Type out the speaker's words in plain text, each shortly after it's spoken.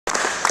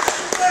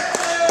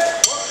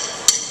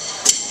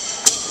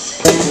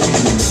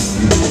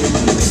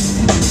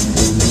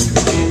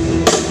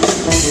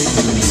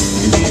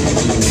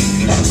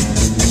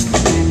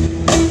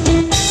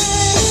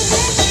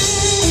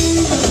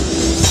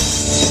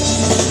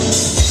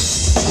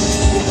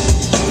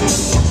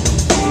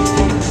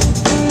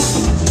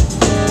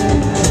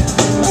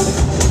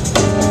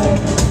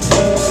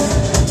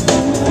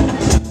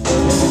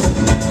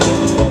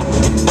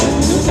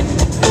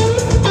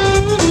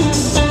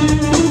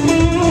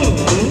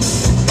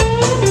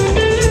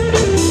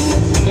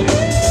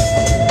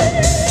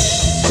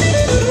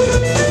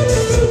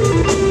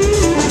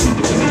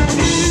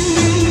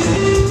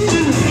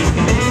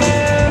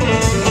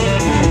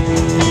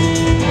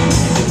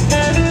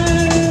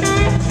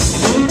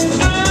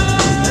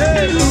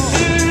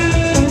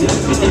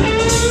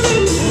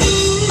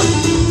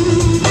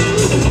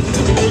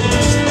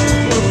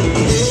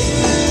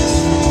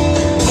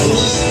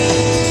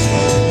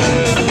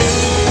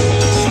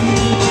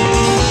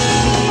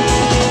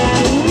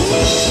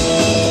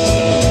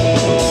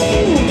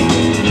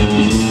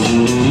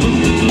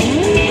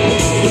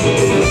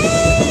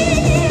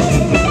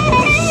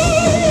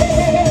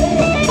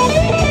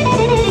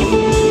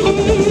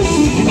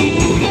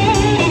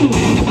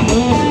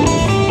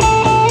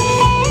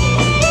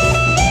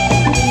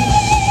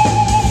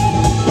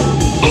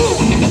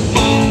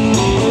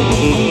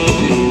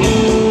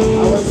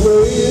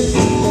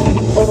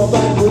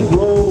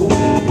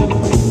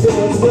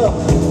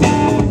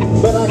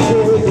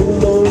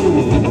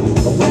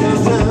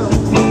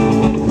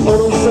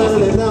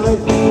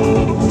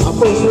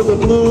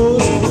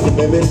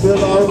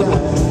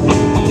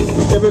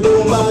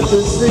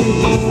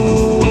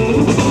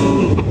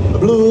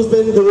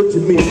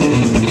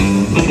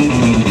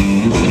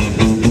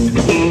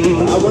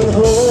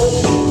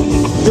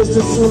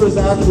soon as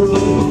I could,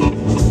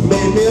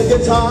 made me a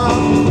guitar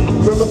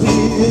from a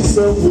piece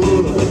of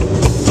wood.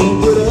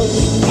 Took it up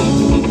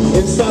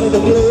and started to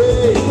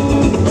play.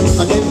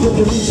 I named it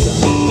Teresa,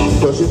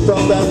 cause she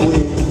thought that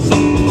way.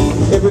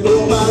 Every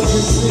girl might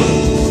you see,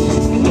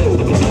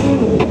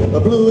 the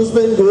blues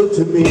been good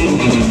to me.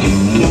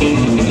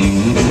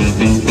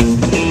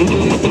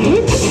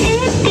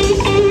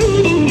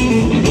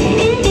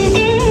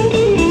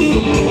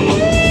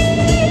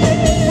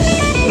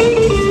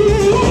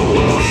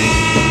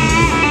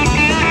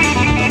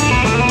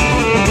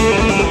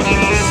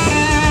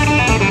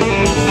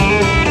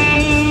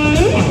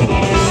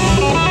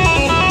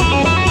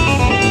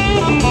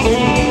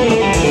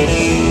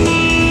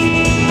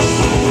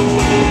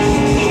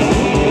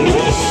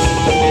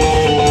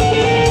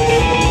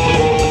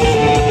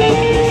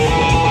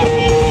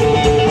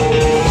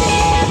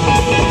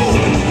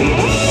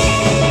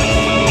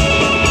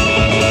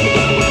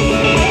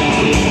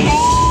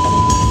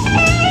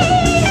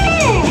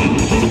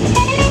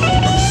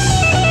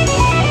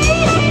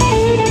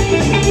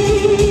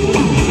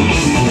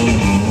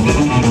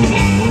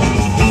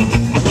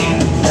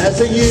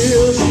 The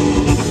years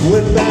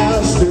went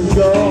fast and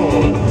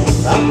gone.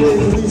 I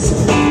played Lisa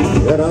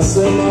and I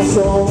sang my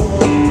song.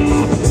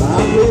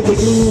 I played the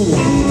blues,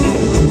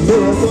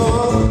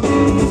 miracle,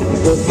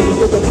 the blues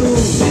with the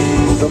blues,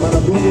 no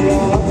matter who you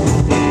are.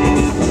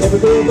 Every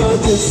girl I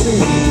can see,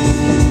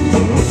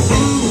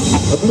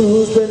 the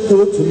blues been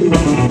good to me.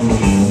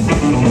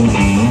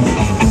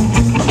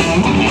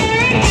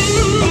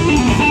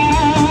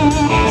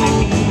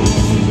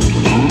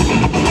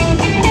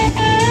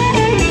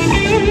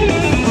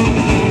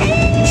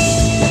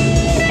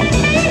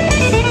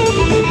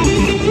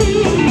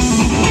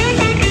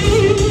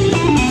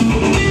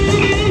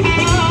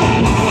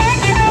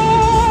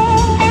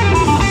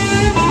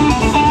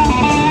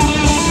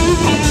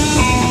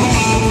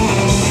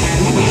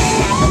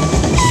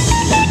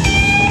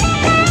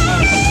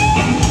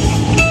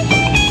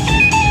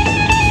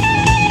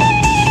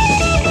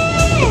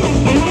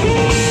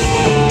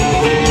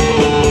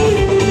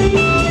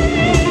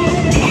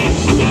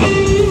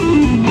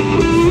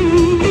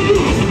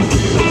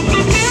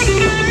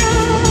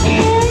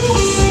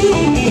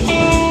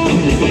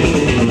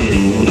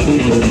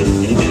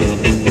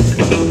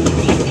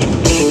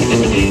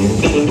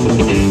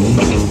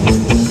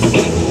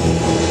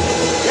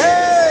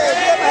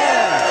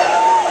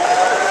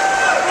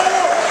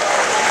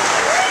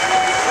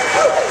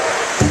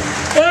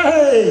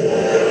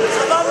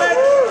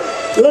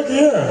 Look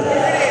here,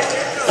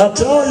 I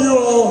told you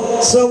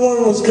all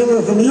someone was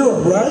coming from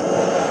Europe, right?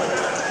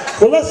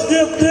 Well, let's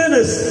give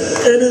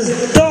Dennis and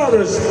his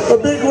daughters a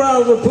big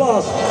round of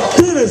applause.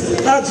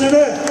 Dennis, out your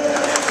there.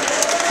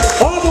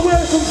 All the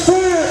way from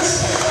France.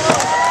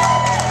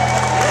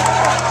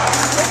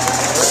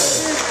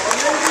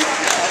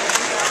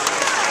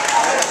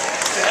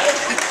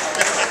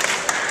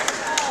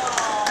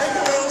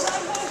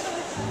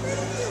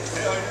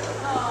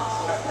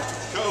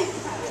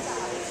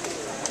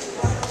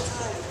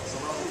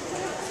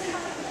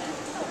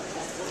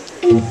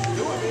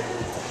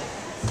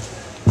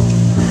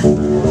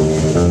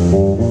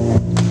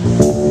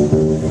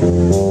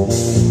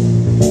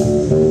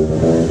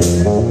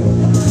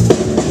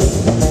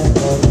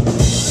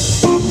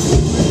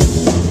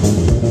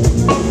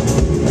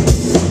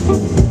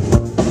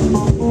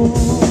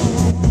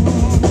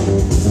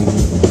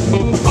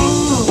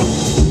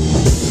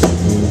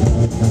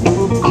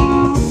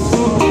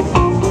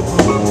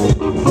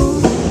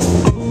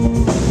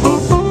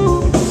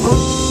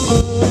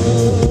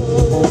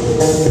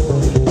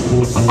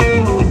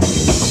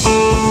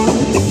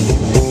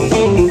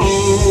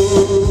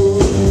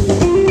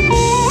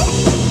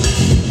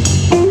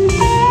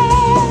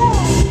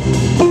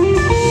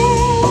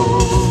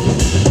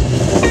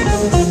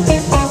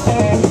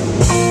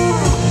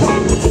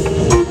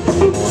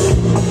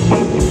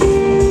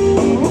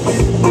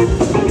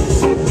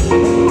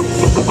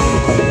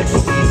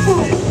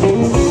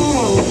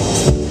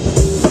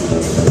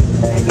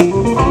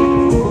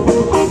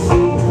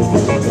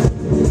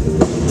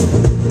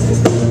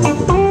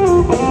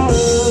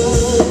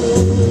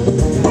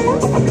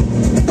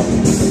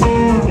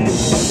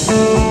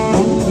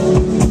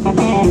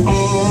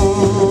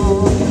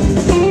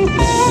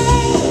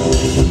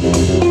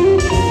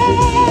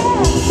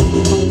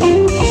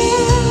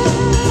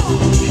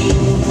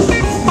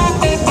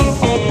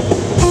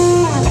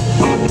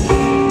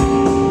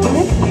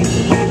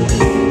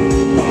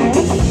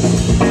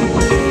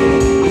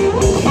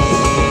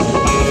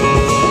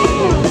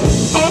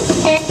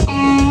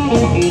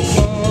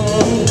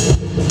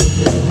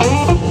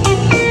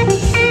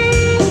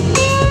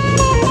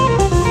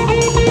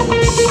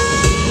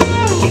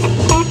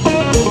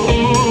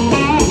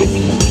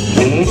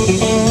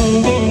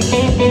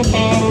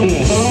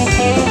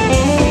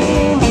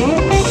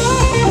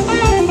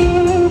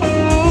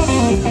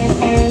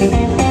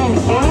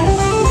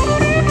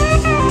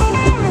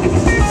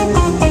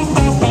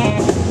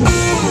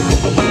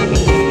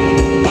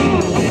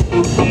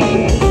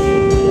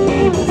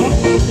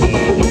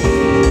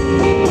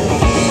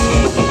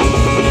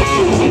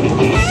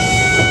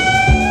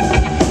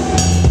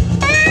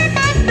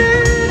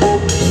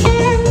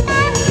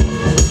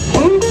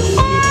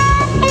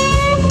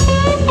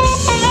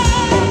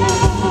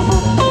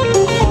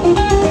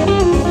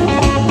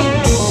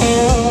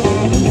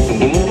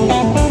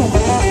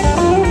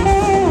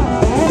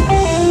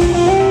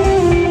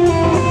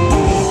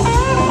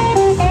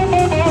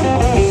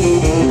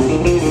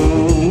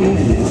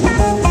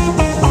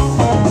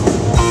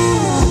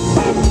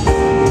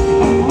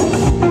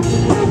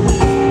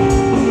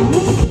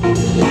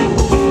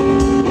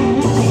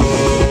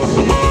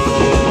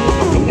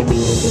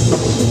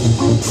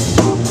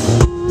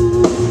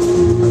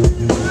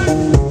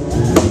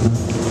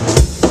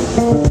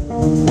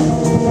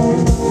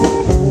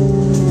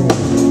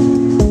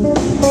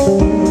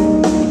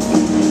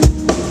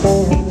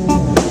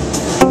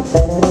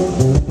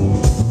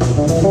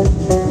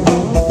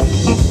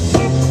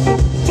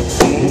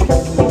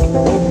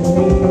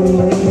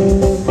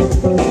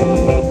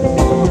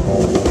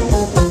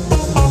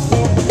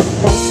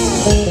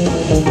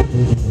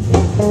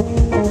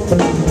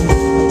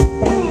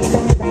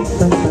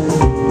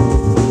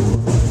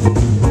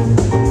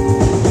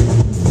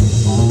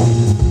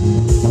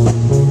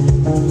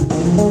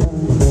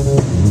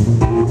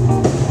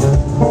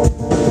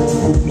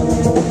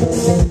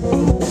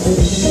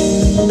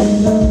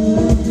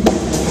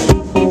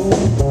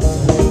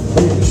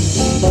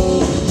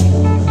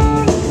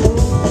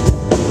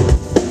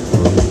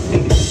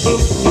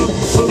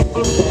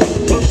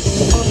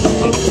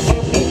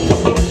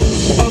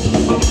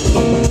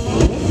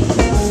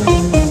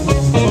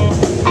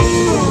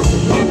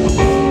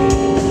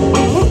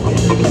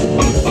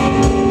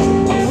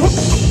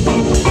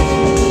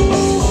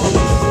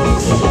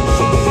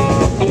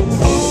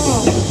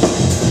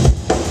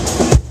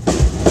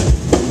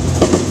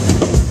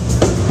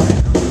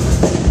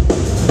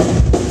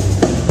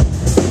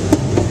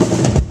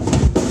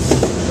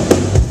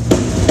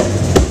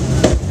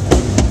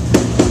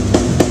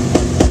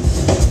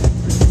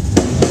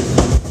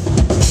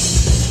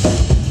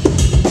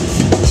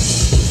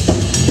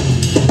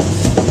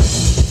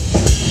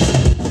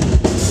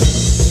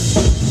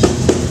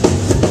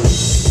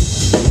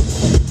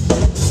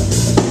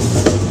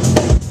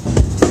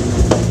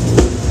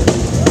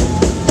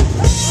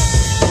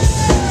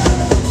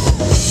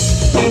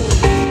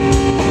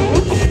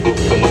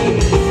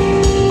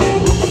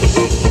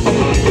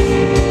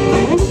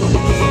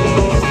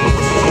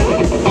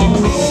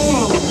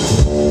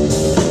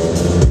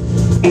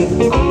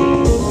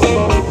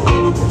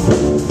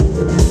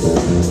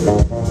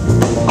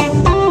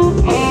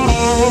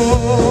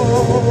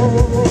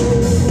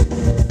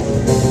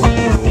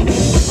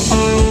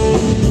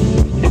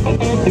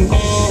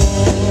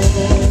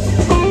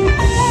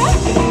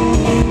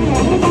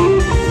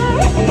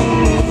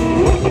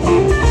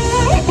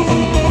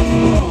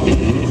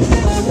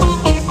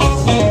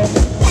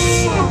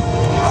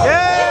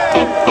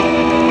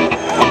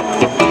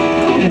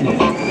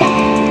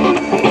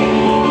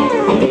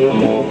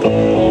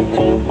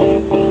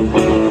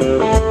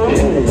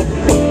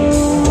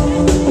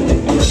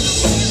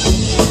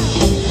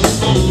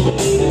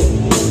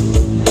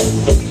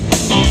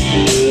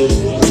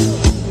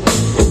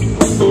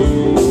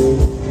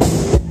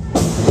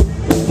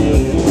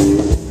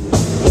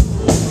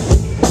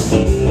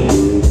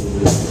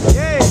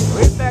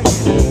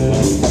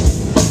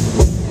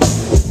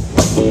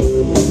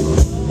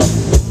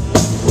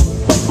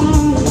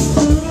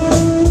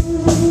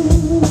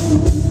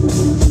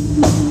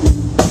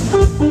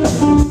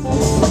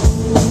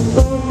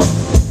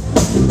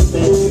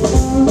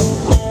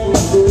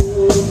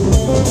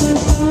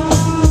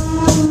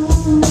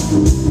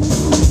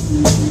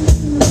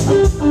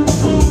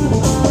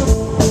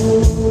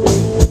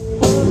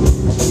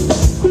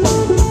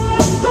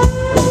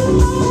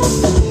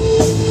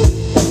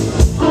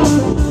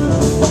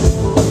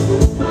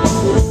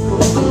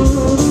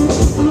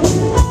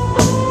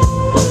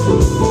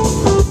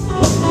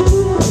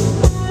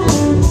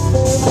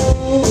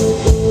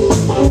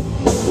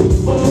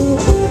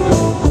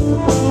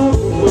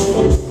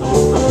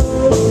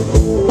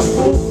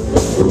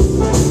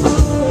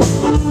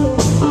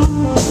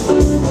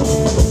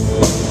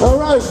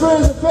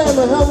 Friends and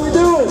family, how we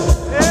doing?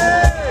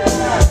 Hey!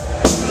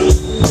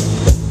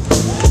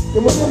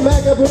 Can we get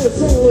back up here to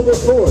sing a little bit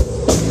for us?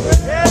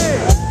 Hey!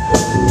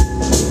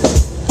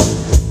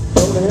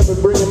 I'm gonna have to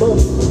bring him up.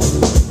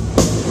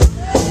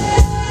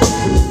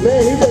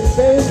 Man, he been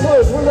staying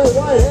close. Where's that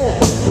white hat?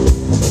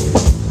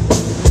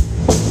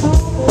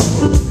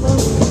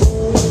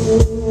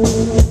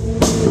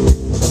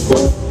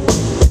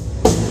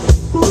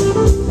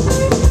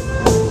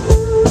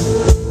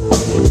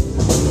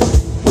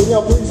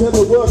 Y'all please have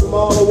a welcome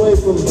all the way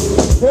from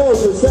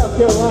Harrison, South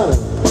Carolina.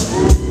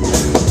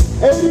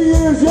 80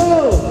 years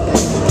young.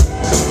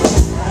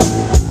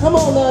 Come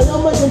on now,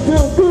 y'all make him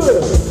feel good.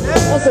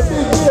 That's a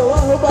big deal.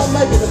 I hope I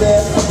make it to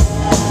that.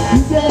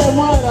 You damn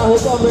right, I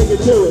hope I make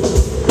it to it.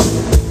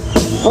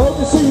 I hope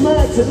to see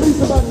Max at least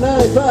about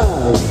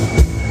 95.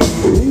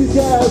 These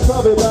guys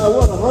probably about,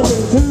 what,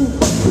 102?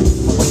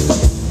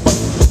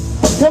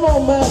 Come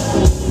on, Max.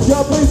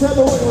 Y'all please have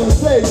a welcome on the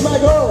stage.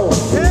 Mike Arnold.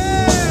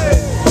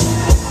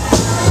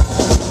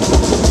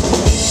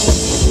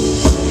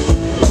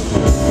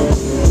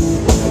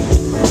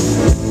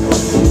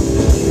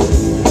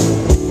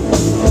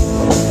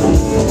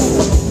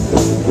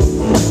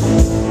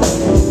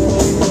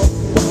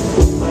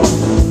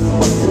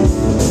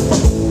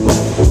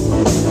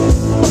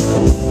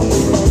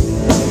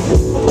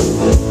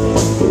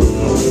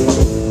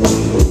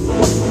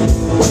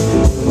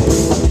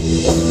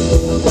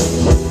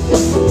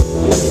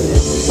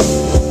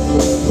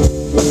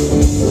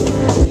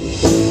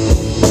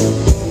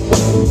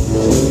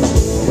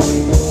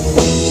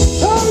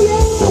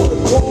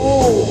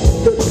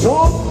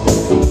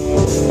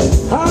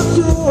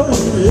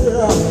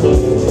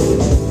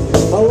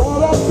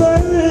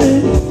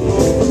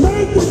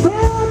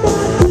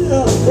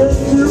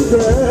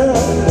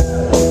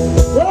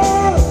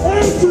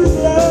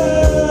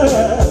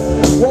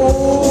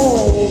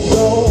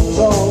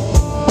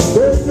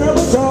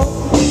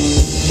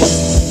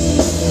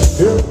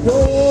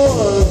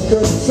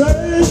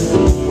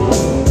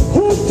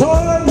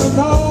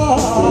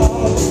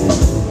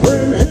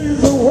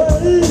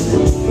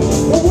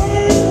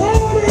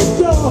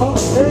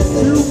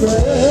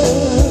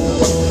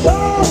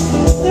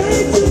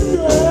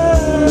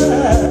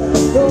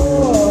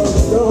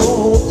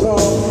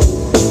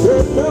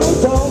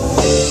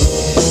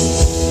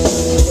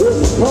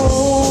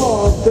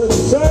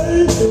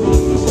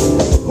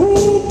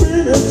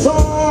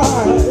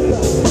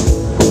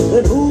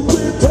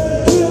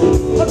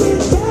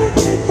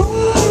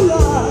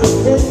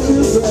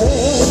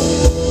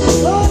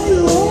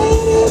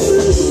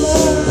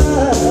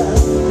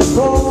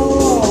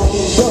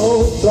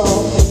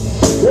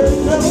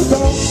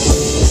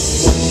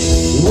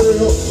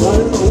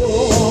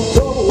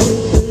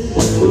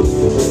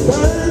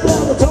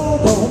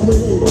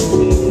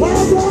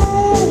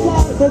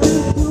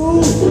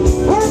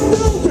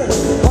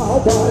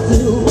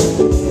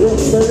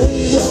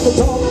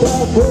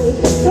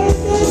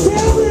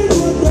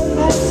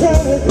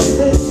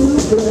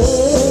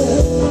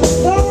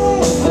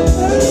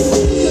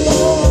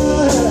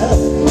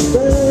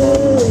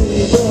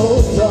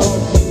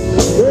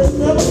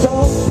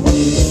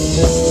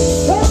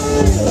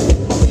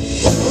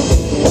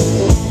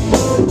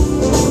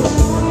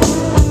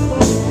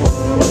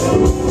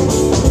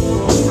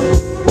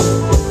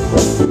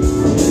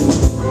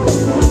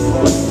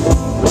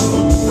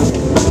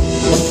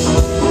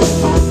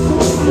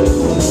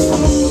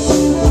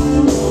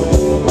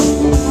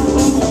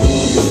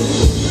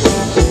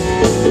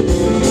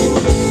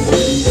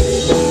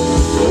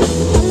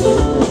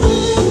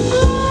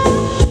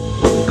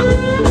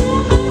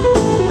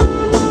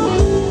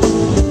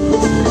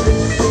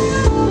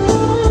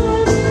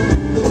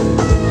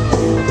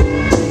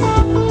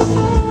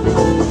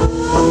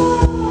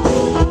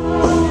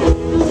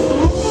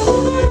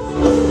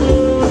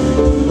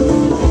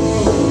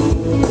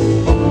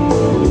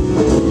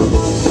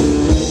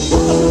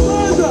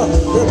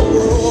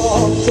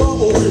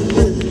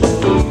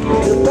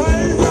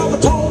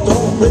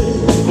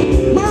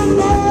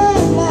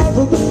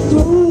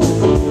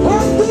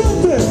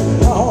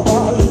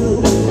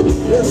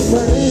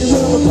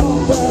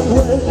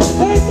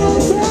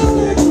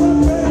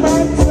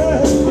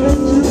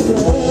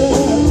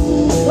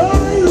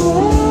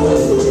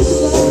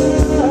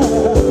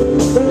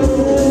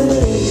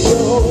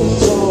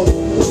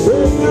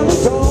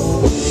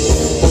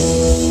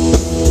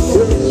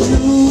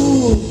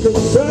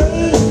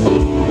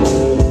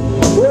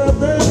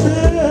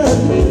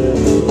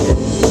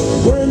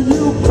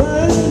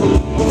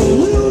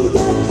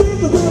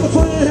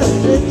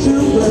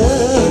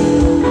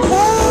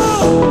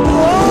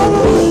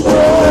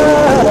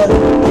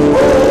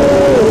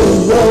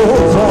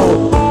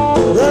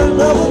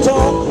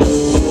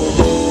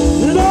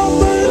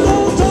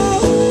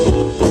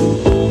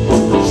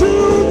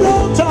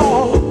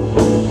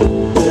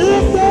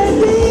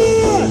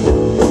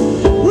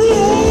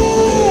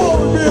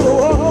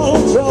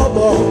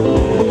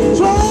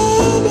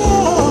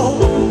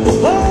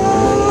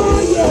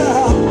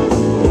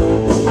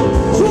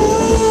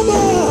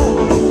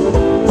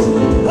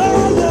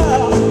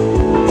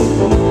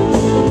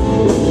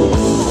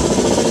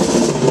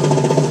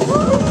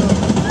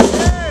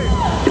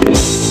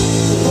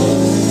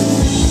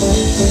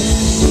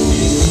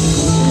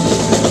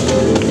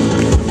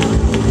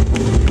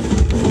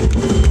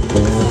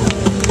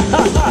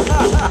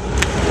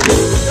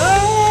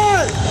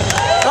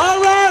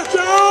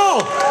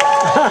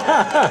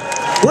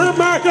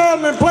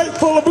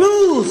 full of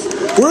blues.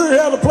 We're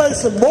here to play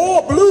some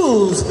more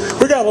blues.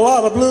 We got a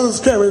lot of blues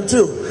coming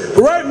too.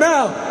 But right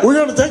now, we're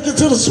going to take you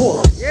to the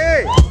swamps.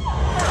 Yeah.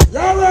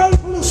 Y'all ready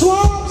for the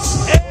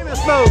swamps? Aim it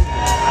slow.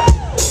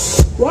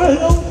 Right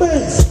here on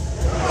bass,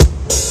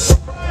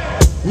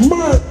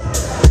 Mike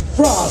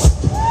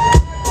Frost.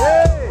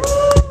 Yeah.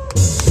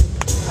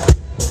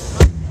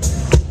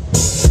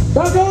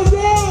 Back on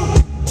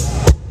down,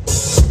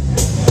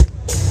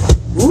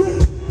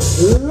 Rick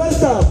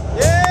Latham.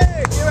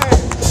 Yeah, give it.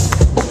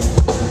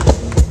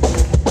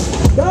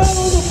 Down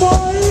on the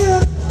far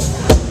end,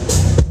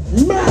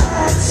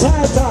 Max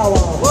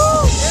Hightower.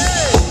 Woo,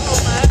 yeah.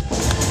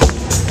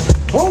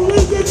 On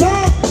lead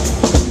guitar,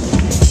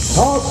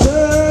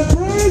 Austin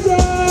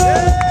Fraser.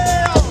 Yeah.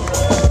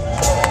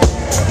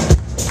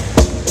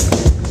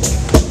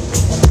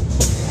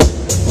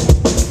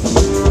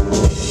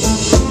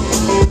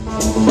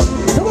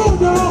 Come on,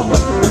 y'all.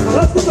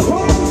 Let's get the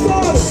party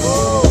started.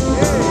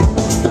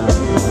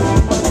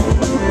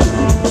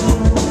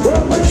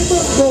 Well, we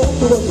must go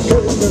to the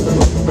occasion.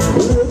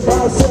 Live by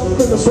self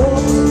in the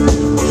swamps.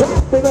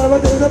 Chopping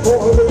alligator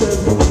boy living.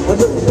 I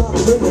just knocked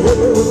him in the head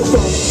with a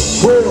stump.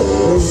 Well,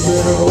 we've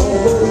been all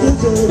over the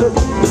jail.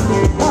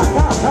 Ha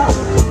ha ha.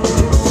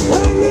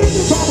 And leave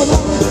the top of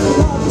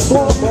the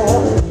swamp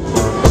boy.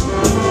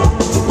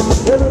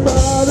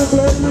 Everybody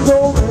blames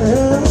over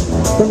him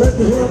to make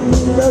him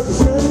move as a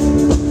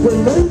snake. When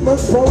they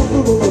must fall to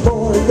the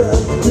boy that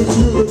just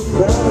you look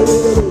down at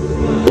it.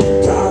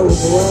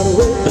 Tyrants around the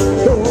way,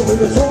 throw him in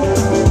the swamp.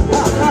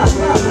 Ha ha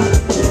ha.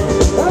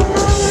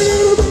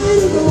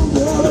 Everybody knows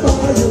all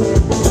about you.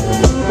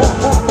 Ha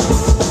ha.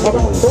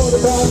 About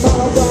 45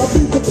 miles out,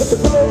 beat the put the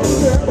door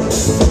together.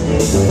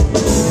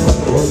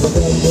 Was the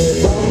best day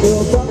down the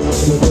top,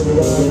 you put it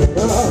right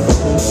now.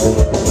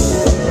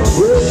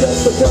 We're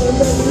just the kind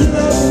that we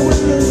never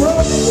really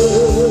run.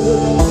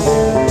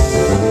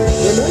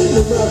 And ain't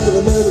no after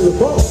the man in the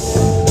ball.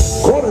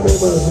 Quarter name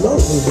was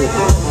nothing.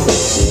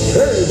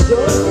 Hey,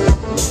 son.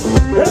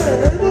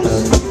 Hey,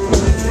 Amos.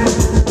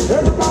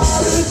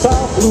 Everybody in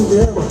South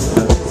Louisiana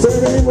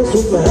said Amos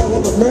was a hell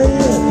of a man.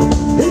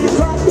 He could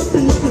drop the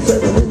beat and said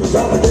that he was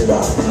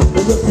alligator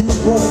in the beat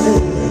one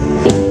hand.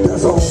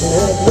 That's all they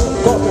had left,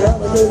 cause the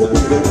alligator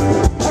beat it.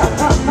 Ha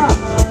ha ha.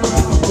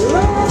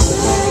 Last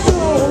night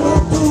going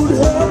up to the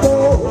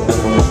elbow.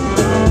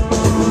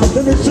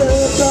 Then he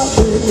said out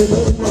there in the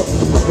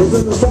was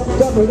in the swamp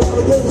coming out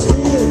again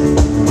skin.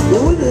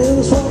 Then we in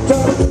the swamp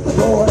trying to get the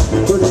boy,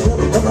 but he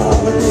never come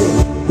out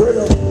again. Well,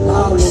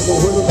 I was on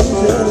with the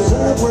blues, had his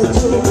halfway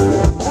to it.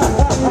 Ha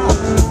ha ha.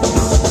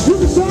 You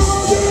can saw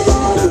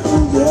everybody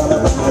blues, hell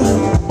about you.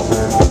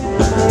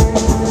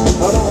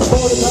 About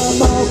 45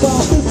 miles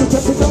off, this is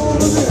what we're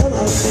going to do.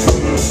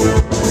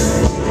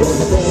 Was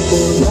the bad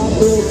boy out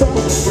there top,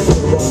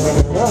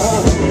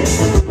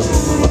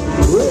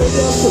 raise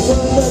up the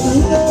sun that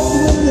he had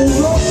really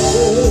lost.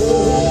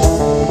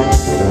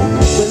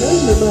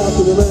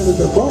 After the man in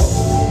the ball,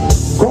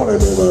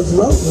 calling him as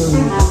lovely.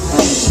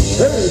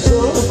 Hey,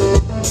 son.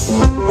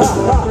 Ha,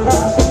 ha, ha.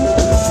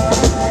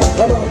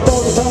 About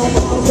 45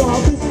 miles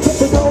off, this took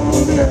the gold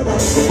together.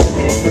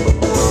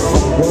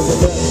 Was the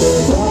best day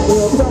out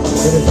there top,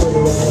 and it's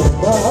really right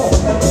now.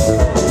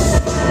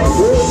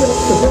 We're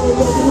just the sun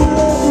that we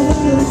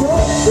really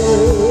lost.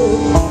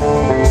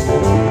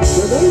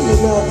 The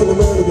name after the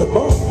man in the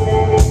ball,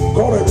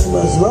 calling him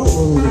as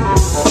lovely.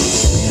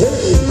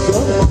 Hey,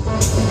 son.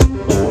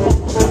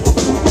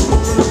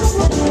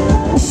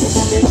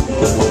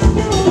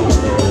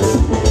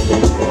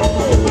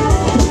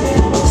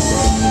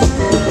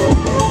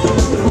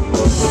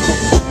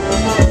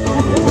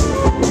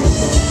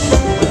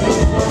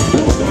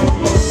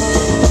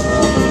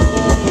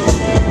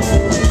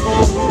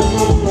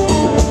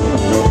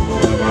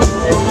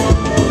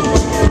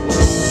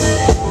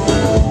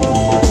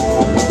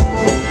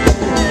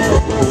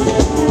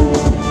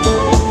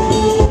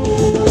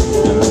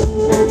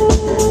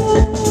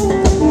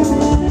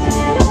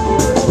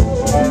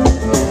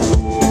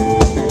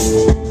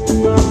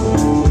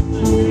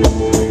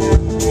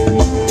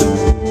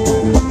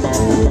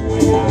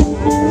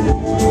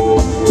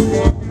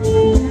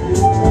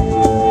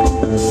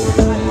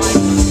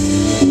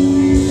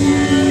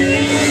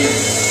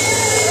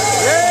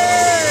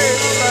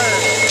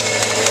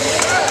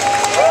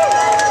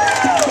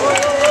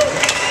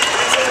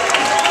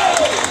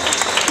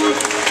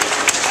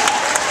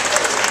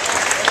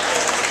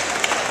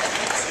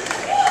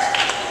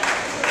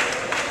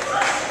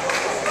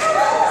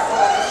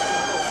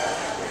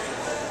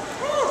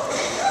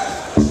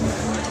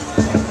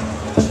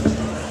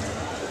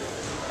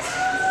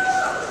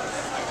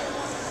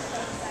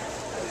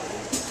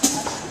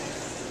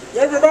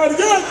 Everybody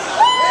good?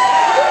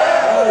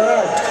 All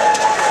right.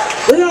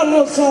 We got a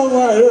little song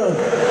right here.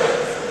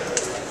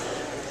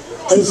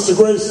 It's to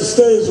grace the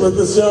stage with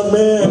this young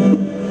man.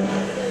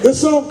 This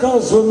song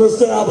comes from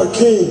Mr. Albert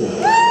King.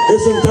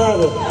 It's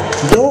entitled,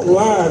 Don't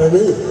Lie to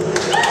Me.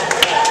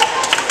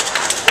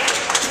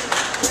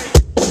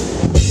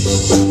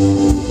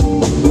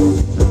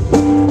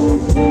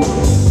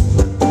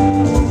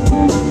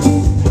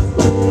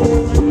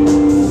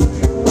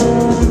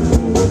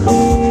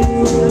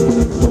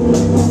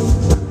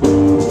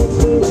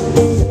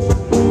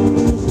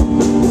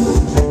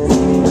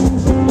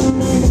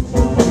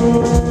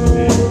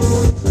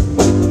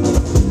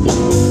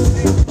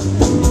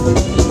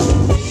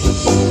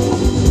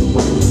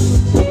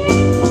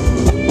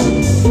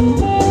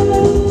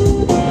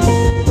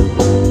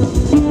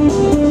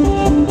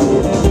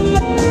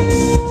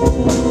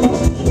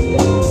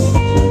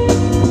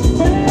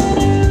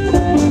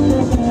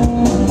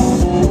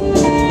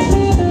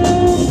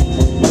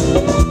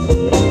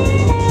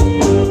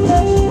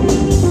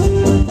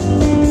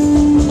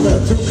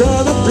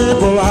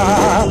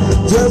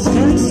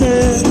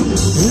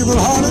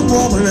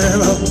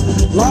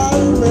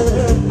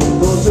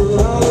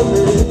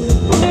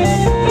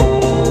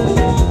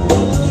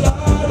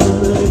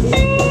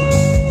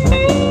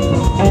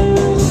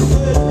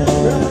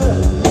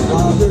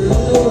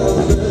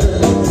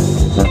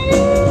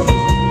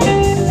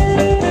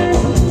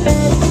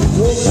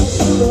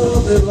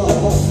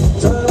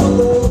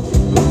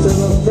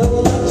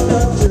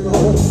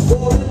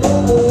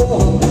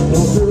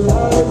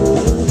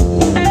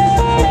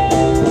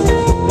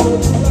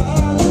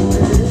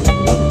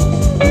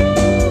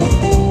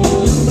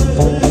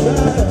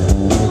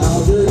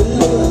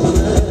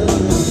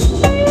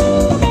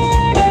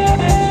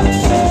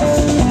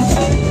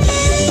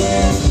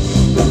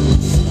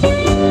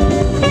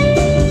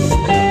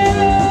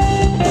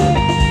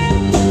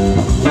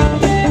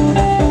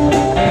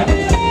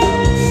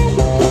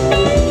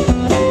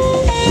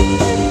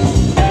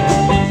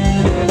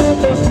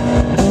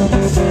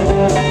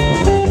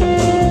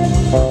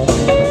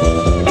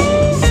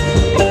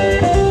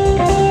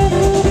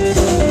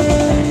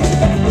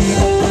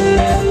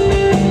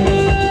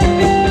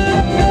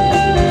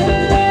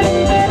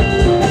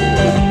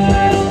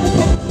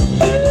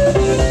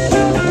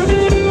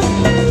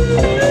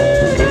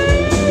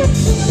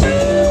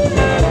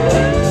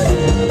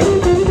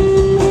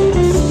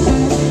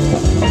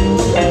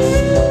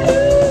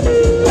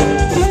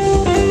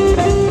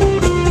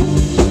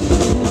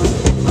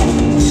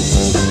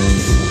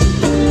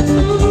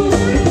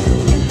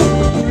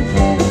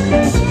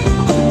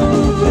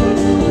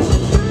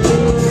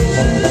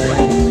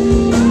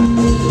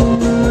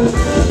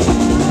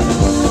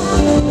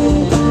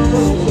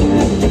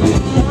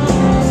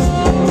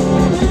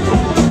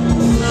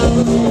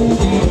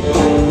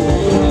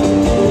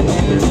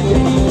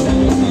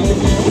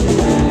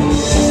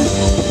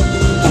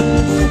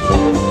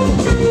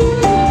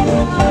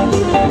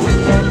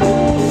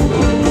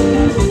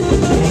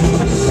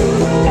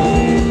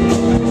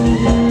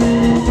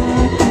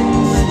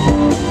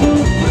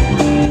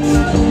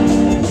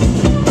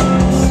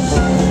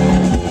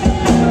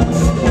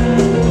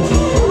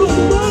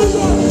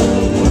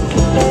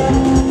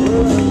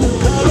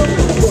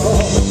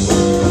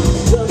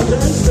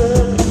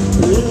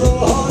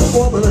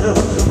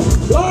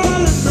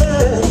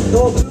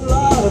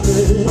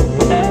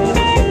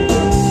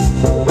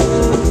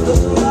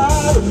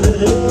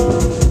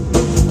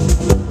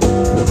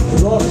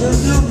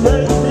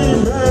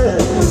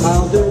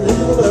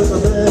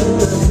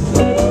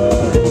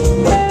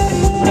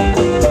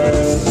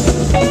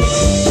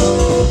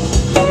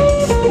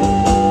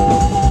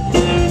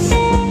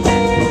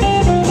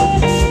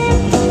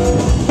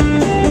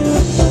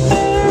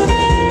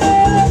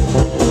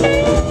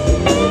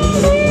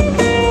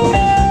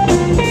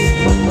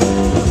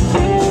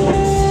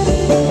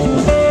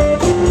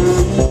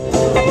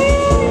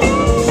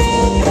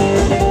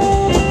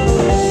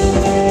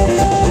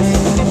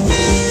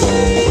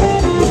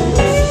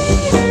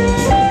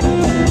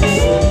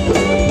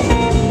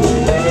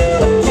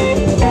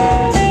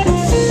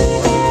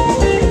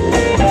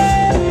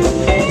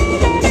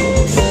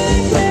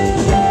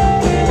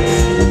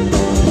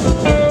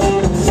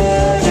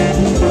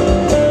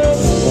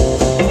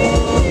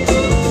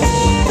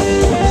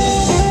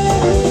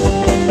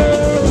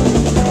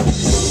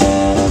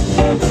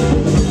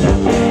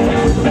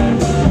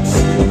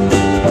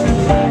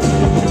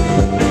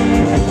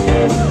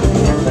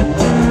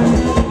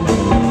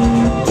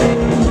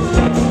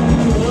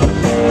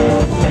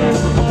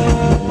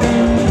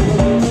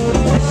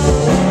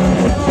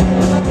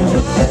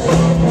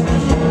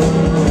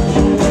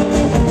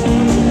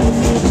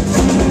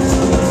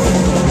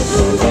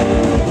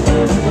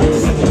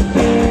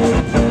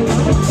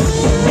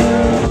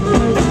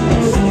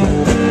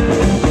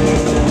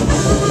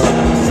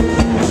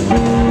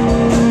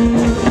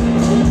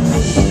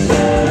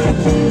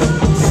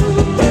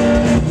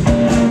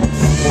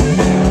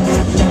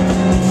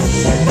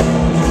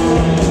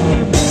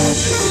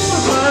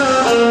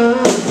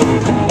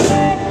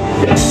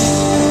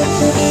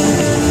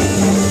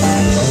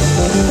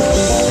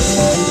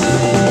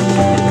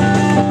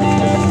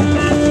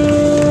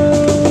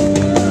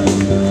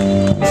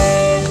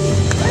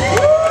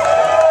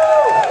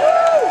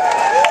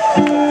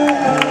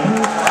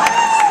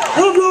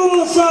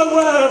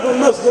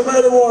 Thomas, the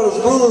Mighty Waters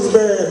Blues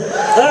Band.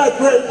 I had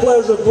great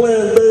pleasure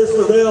playing bass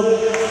with him.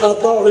 I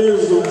thought he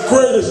was the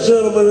greatest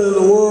gentleman in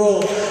the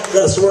world.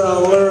 That's where I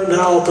learned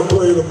how to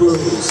play the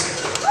blues.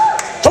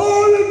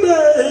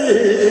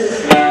 Holiday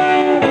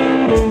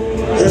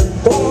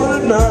and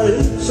 40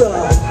 nights.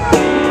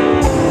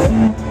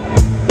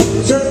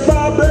 Since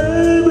my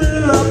baby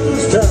left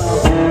this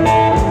town.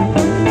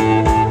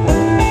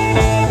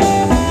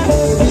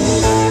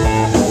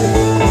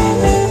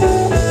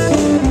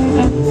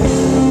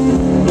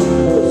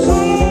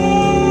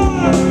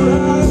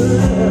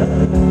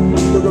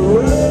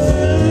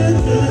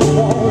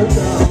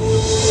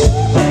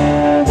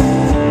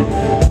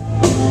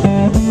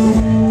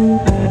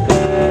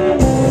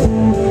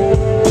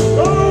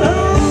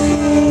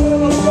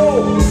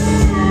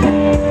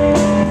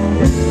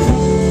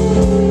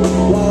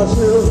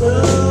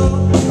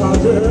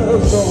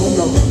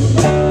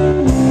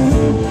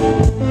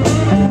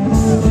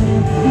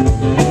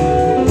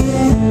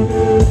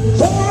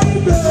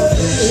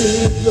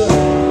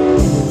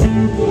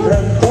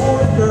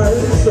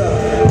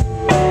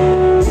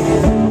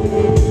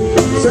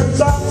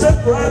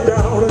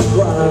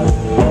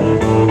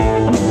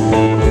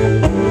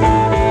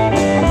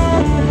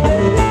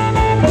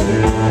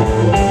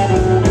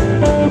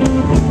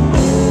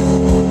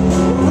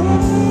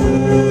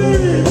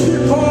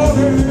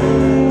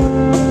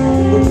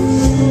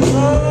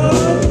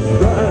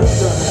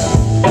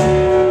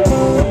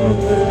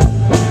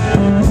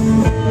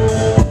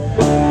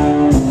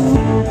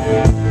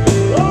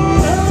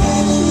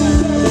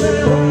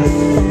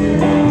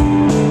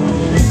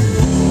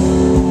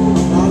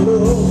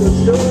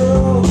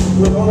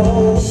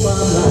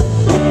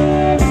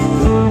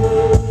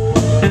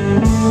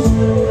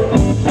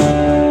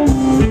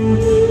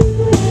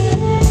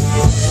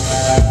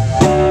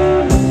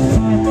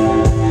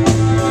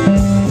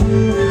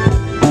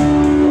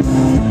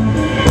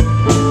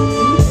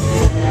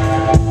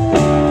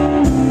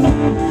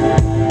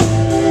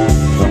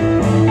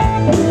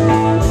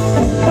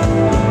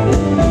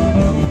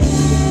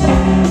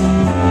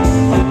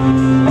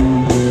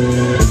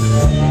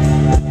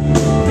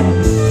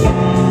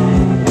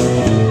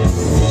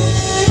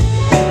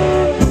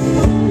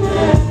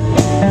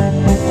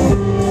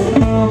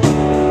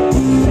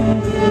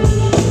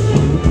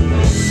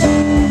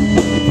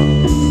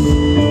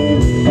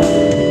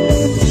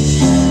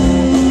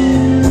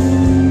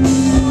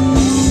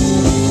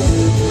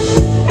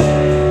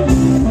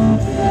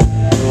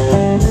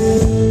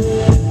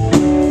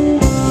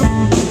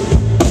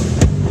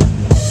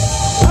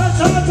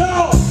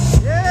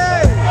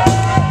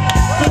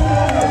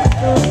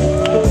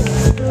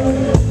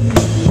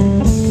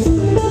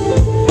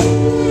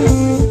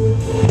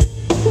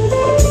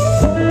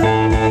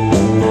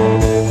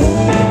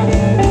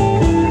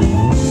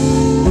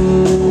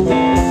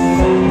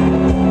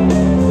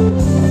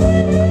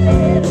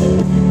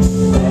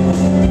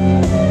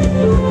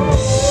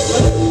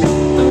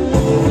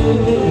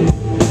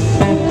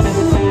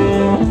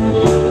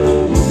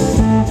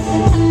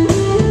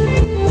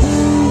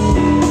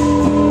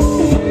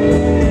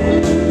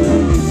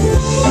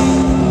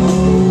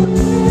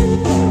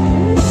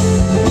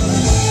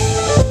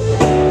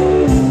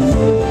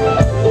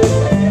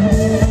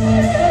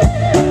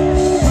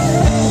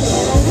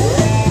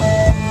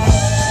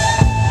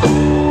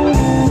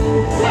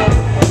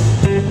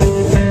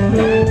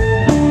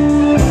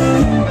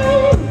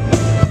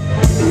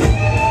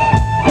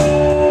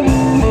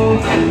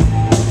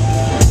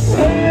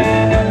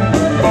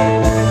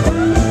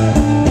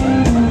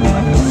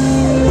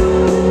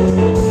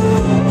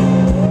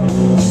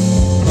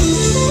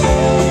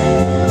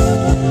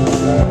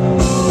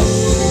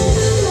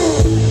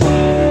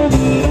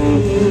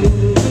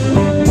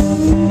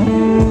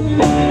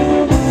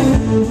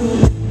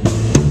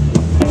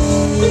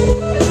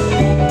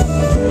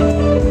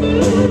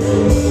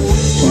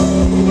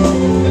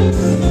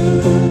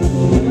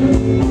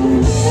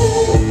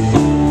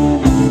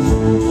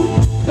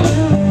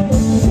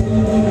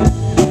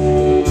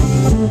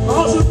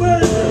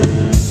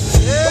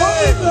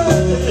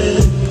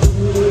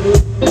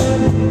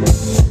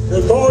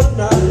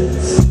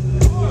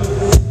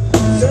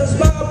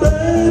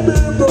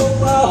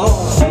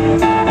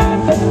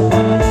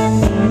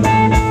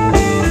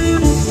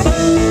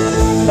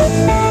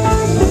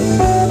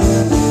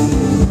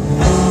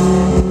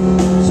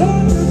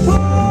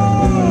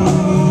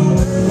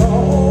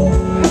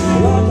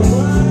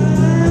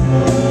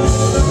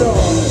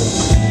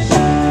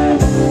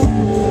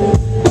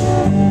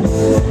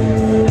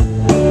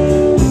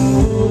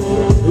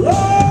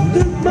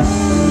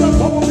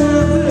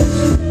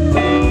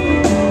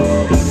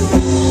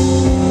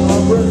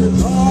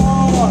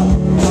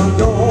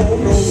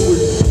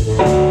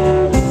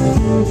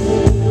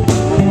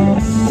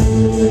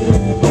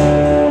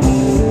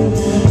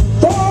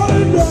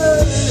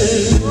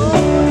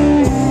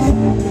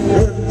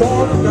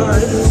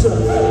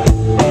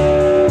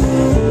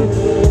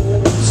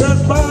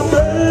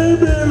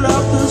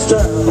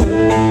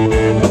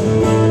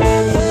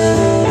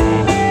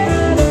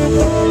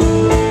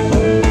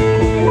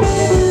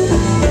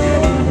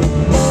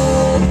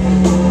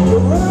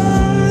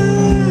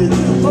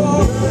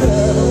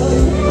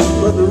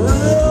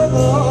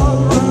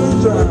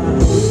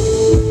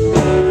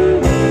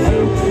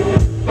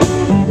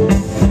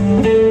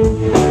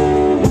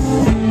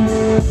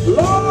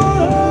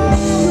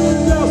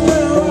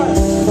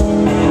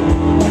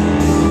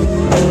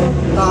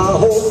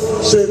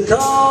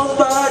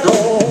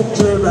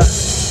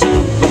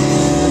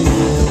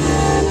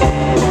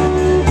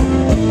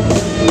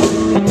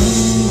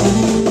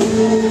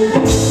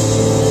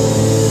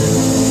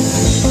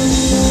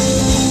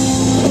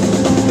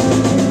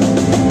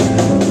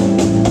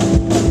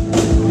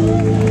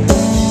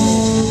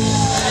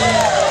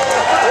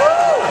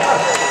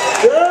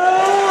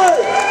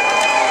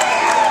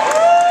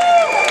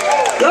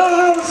 Y'all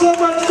having so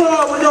much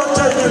fun, we're going to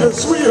take you to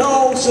Sweet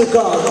Home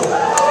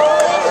Chicago.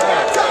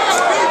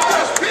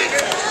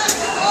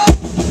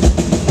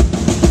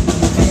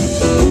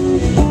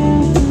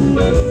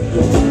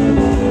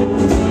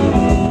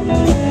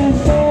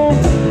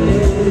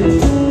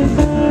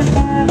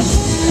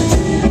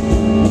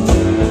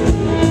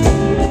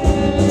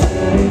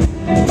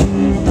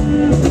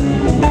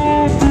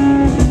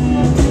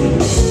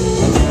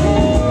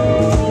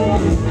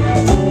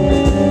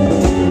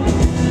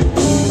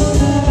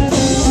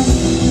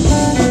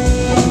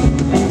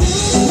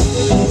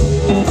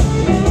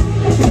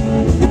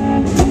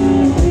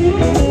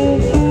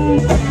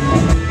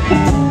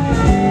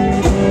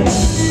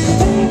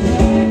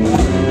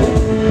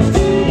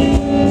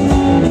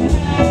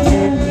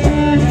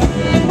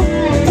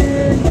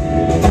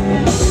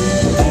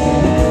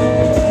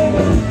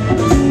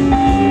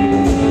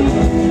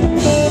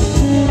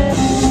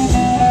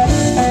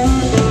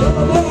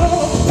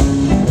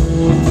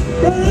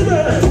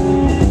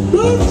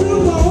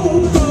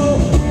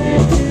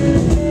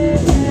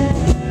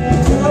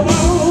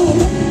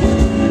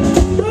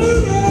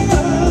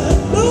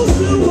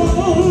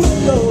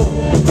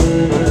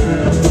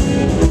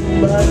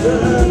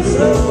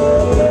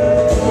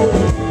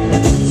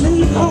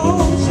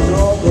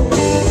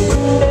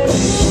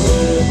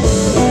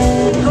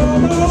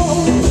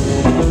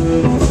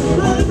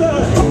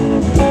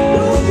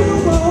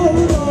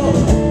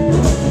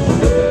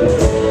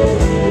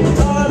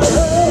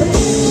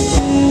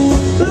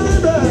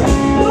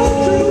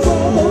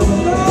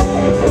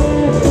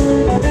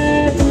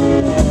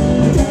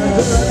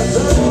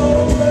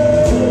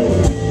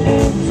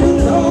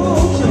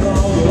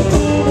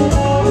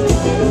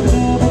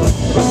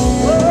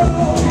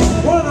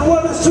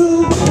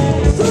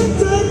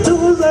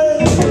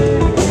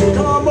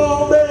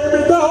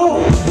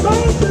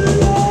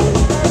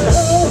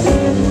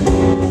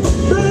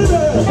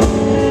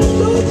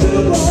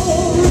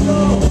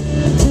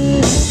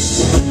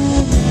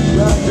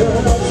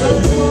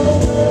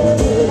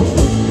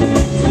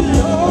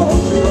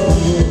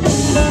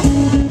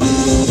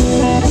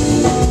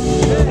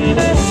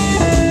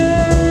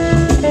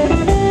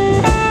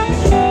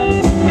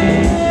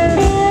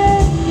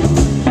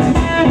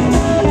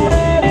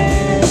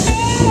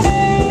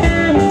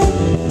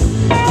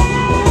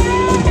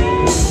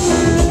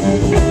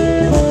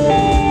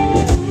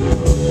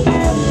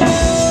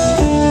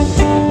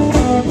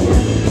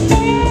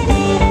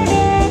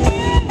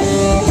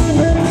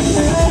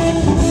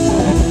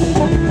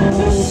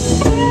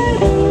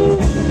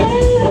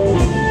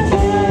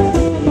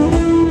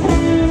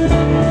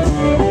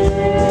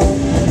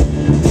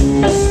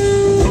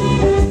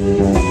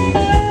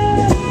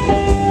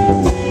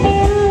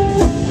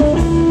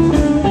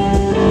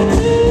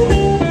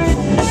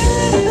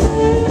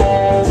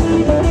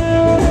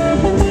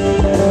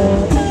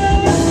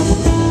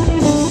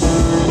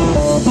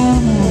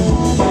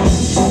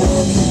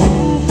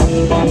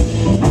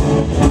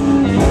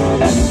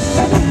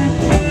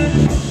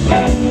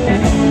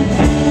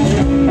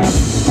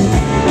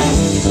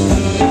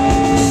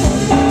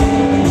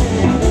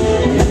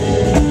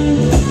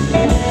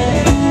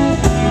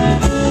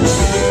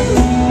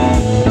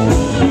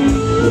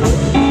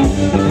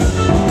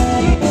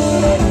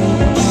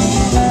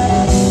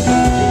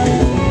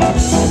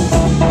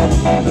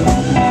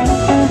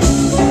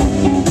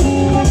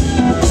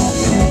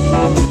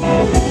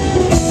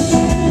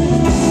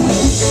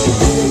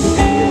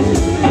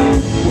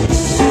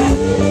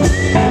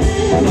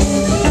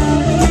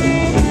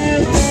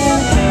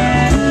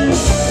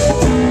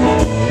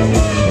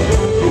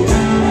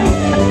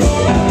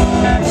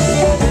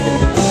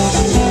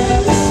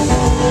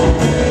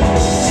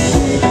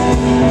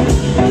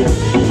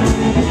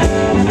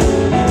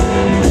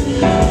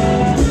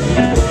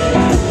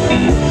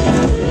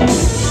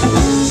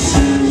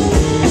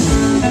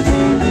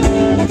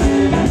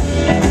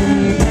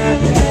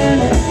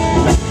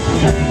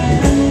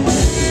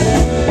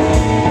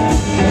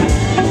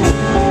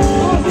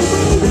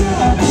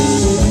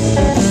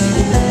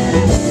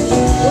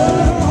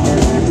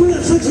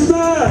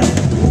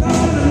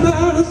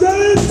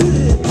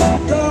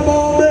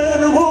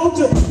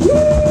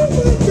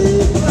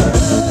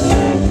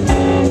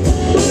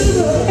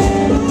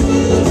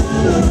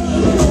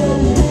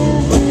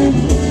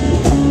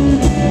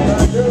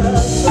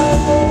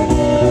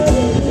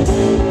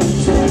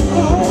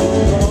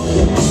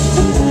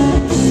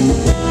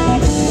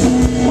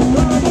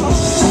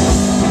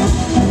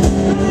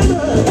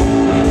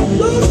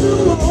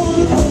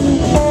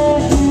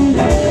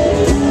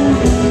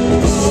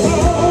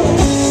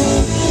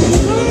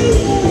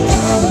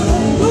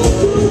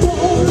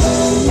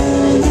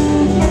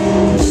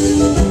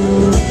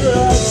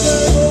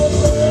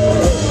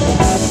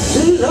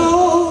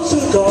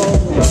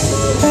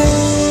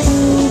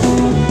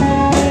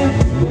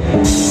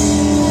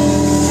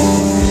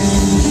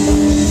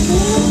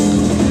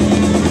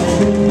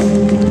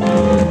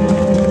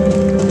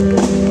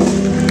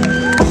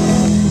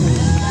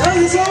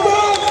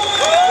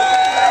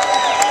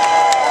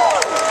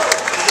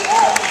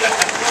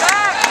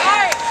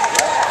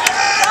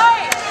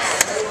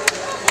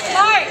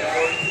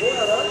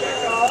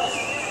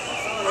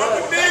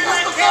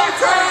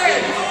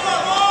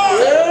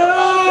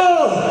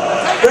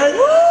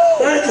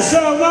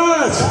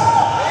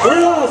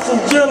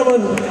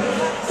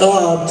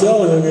 Oh, I'm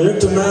telling you, the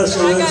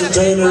international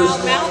entertainers,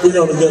 we're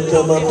going to get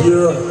them up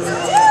here.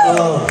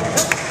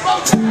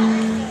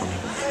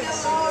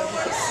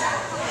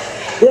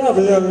 We have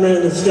a young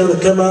man that's going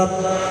to come up.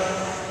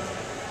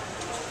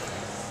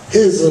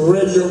 He's a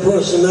radio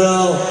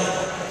personnel.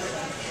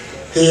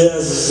 He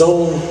has his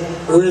own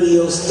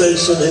radio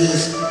station.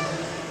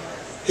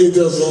 He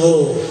does a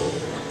little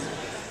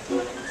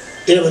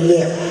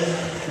internet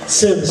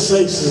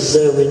sensations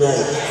every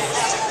night.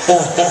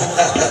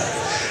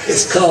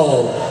 It's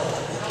called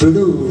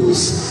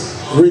Blues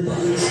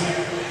Rebuns.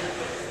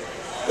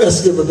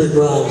 Let's give a big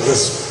round.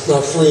 That's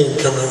my friend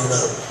coming on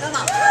up.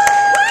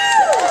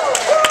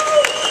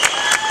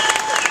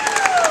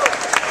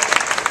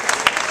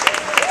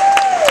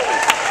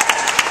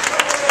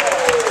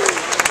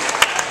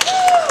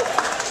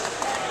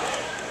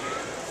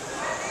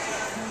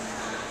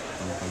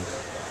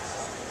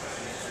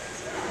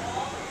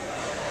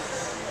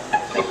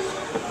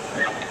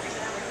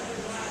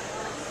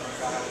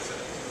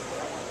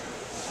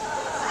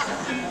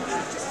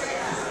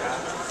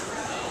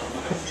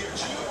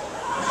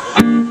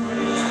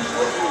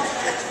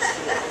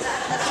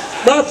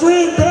 My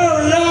friend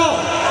Barry, y'all.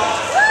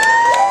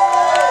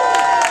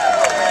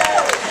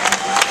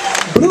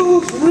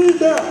 Blues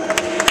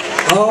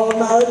Rebuns all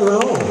night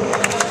long.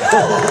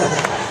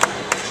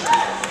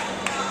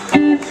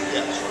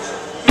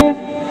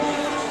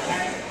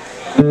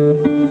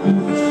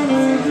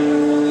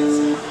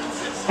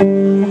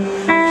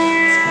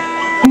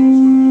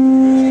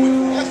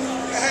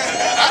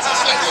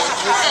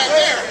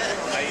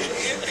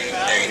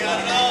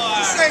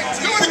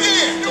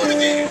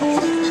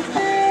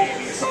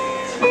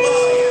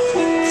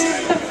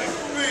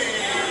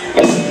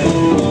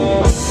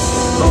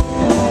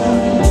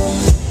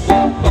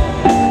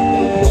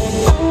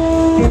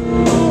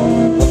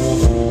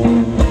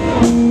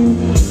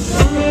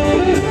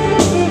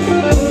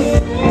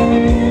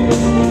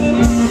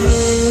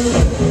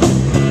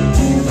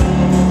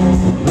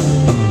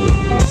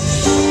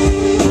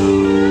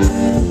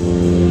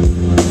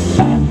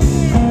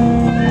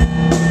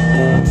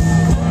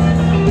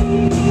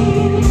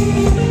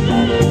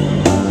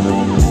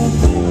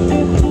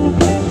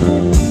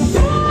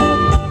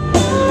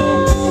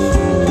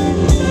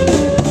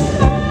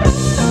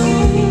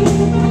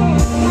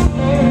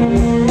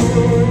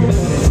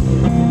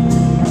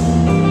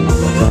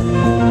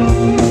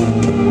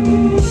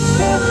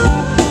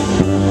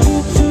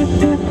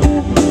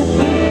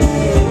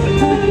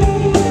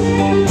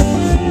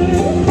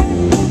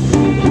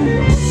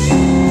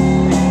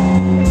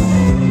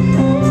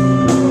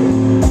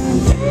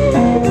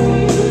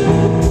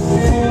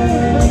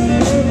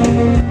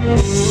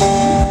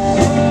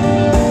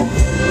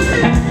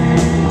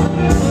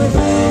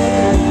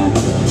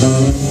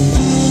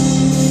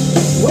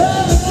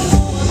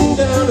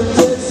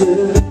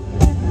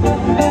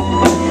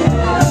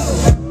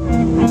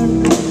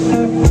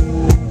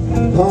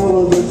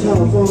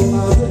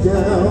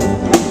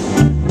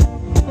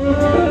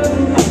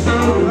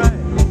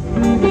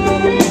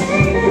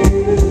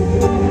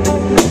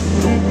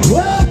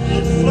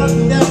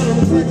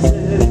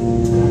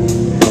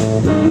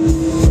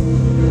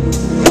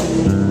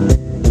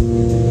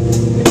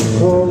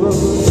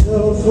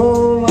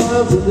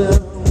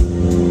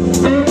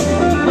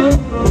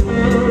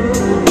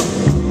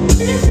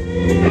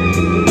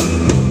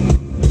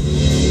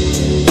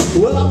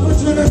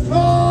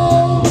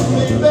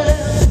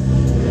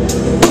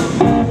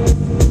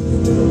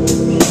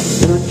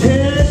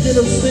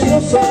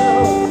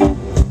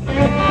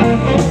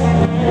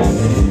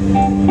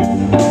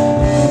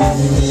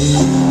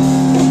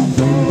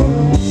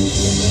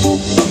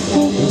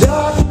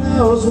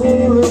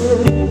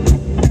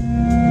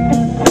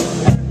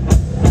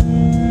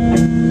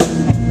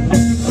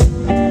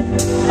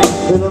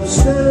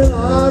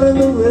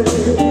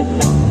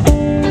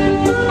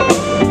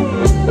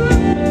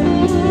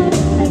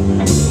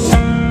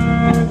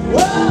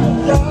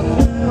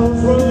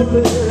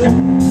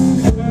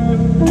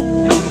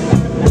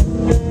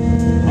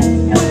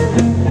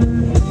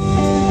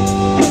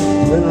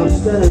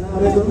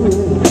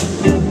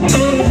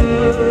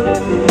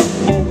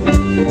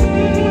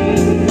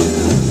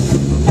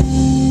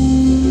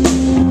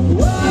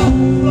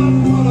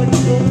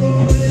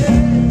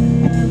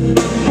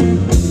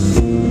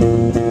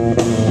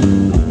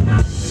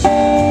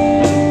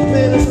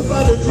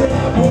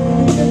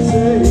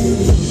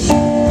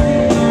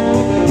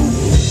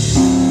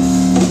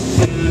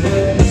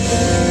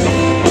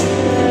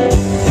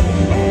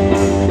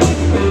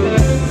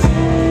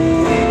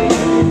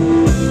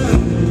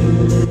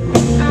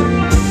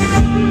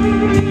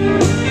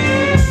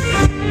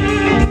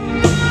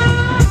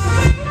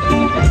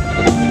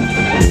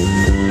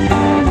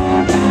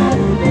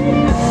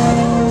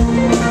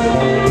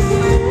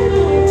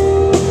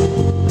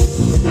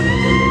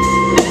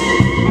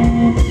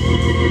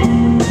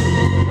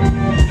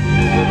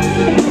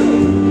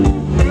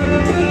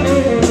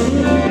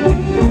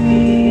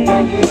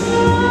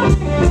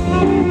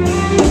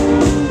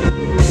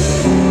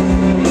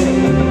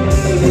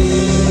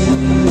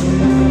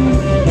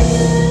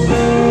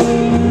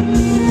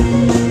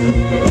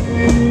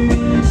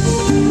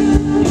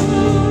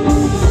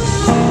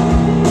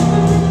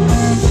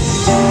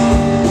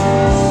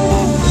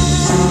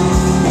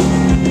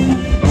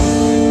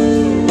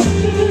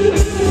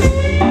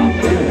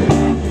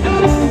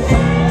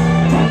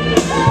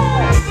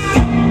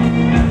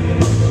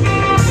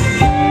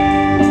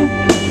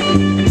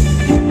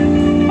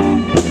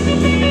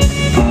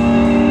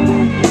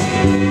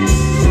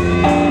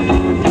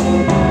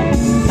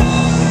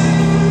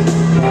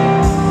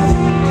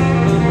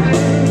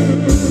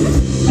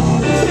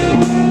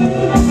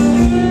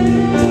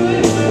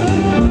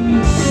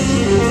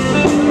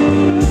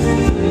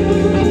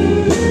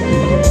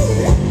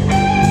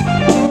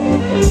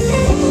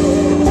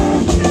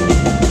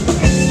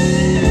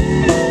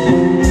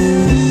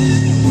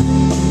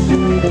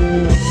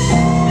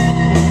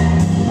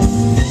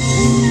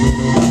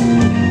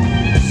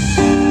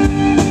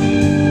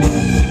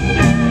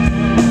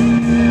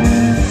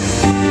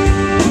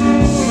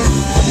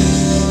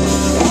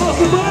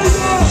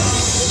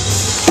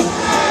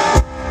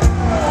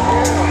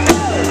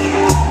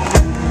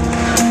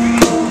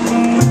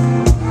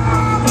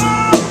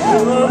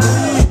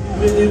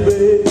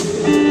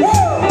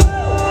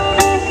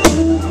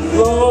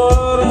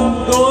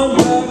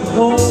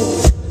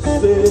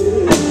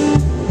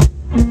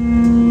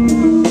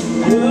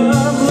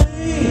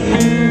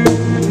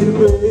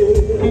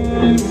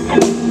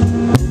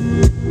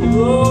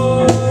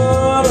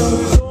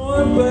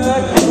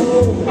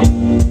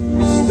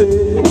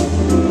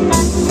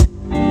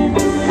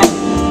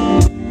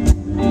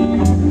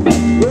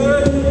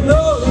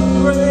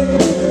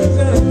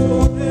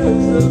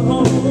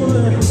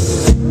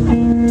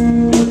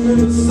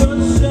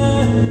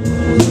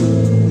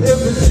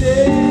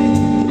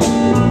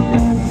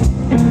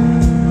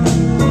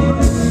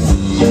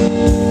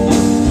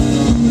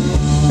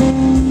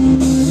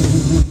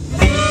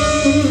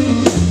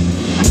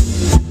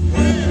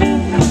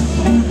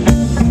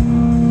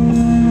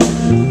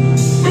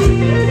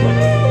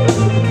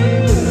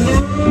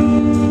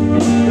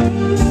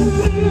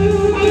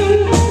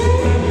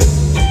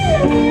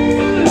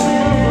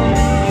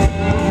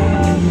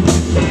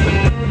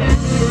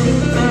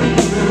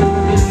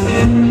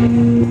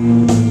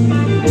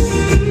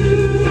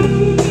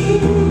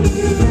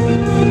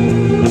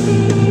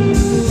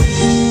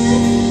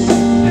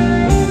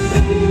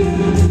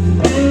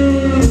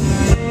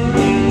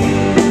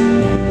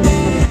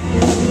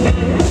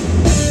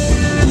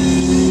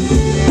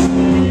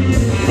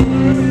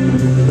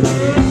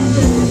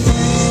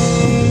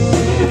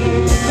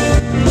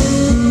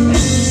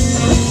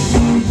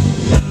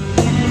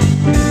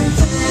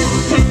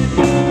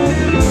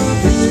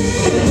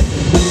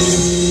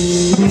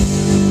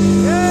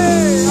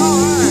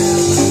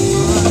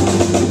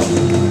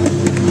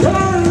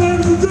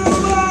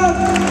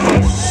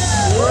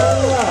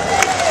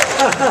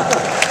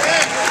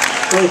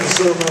 Thank you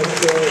so much,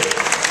 Joey.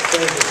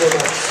 Thank you so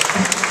much.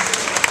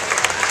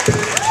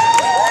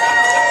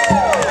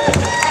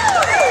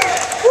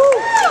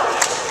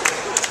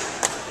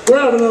 We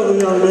have another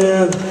young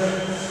man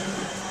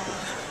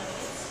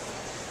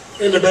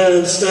in the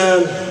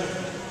bandstand.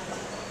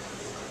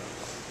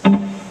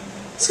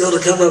 He's going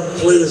to come up and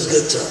play his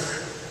guitar.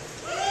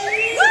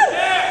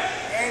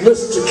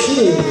 Mr.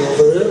 King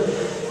over there.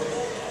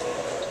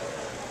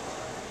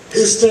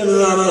 He's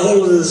standing out there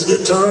holding his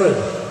guitar, and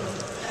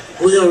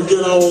we're going to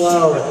get all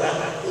our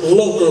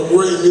local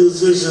great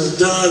musicians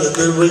done, and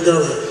then we're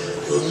going to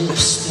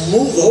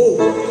move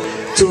over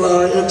to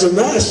our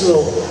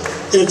international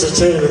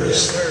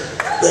entertainers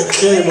that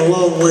came a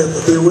long way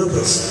to be with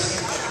us.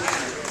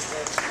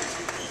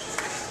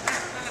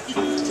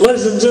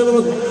 Ladies and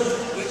gentlemen,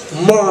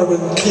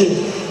 Marvin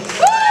King.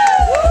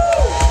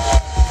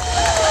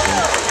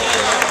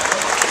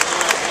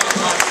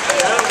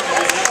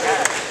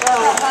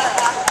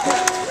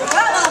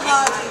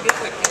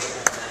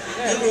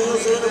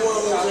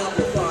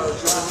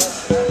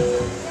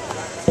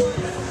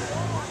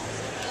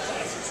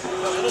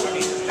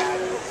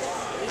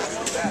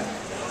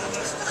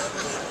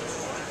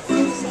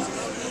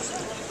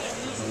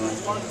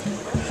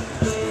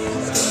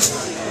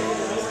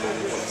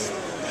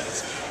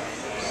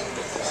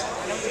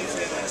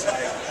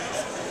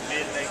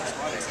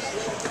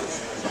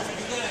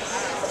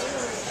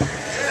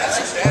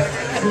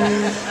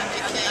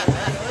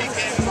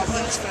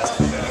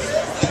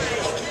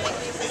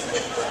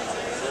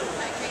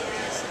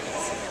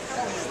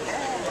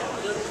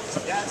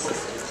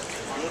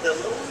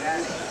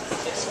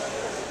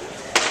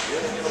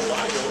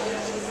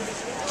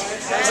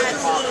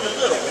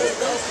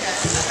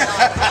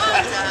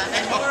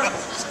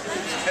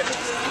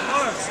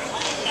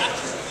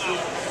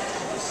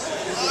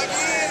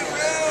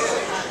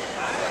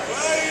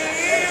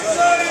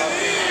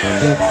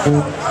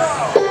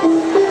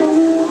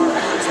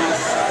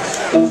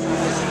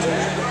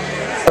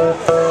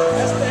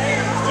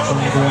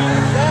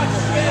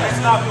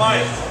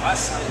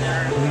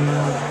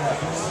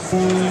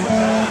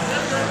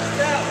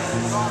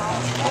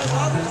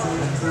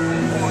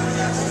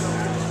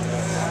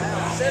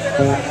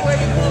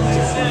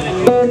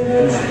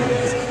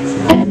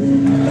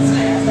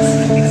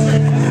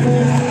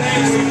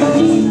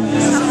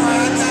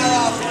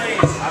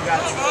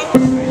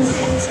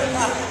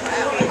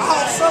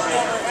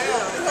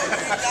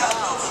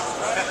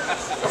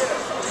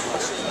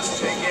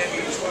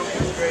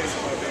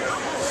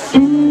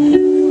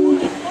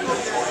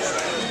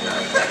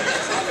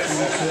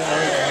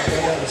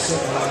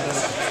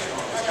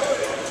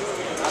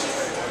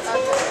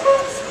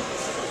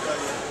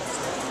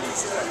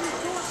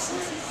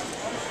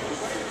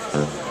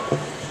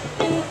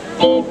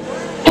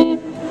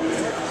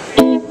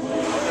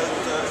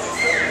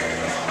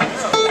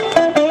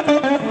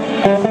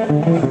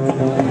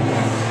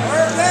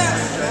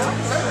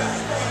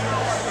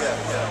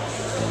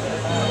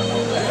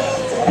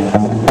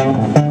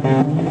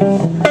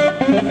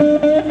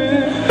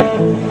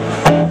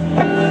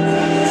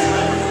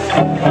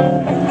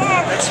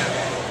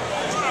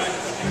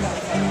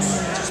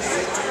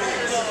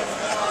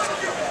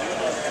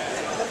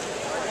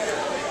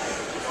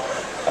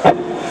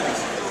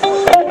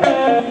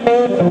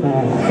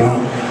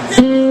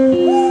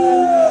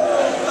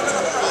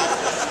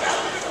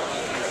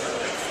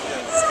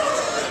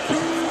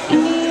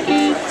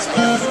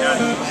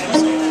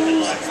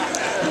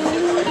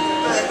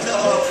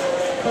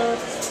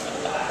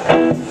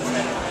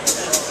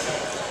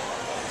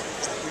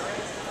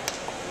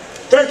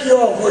 Thank you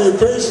all for your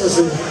patience,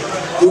 and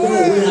you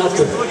know we have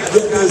to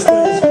get these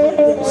things picked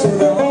up so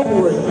they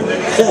operate.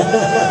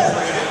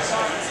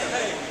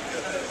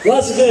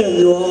 Once again,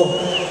 you all,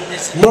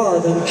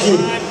 Marvin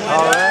King.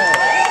 All right.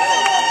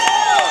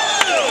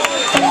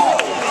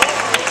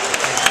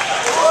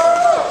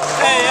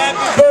 Hey,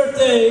 happy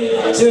birthday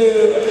to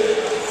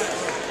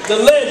the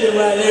legend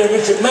right here,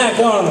 Mr. Mac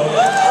Arnold. I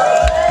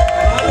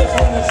just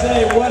want to say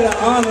what an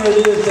honor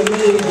it is to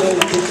me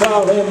to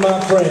call him my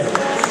friend.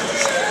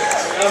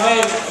 I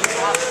mean,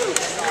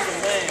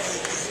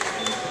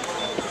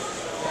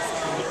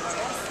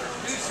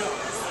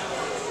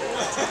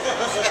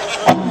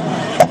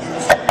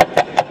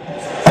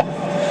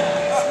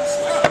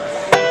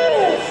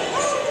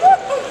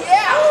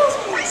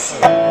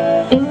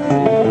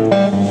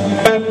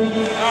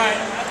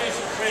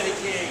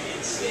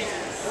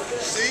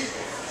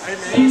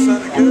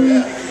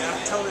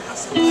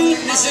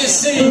 this is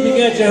C. You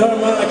got your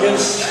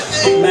harmonicas,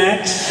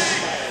 Max.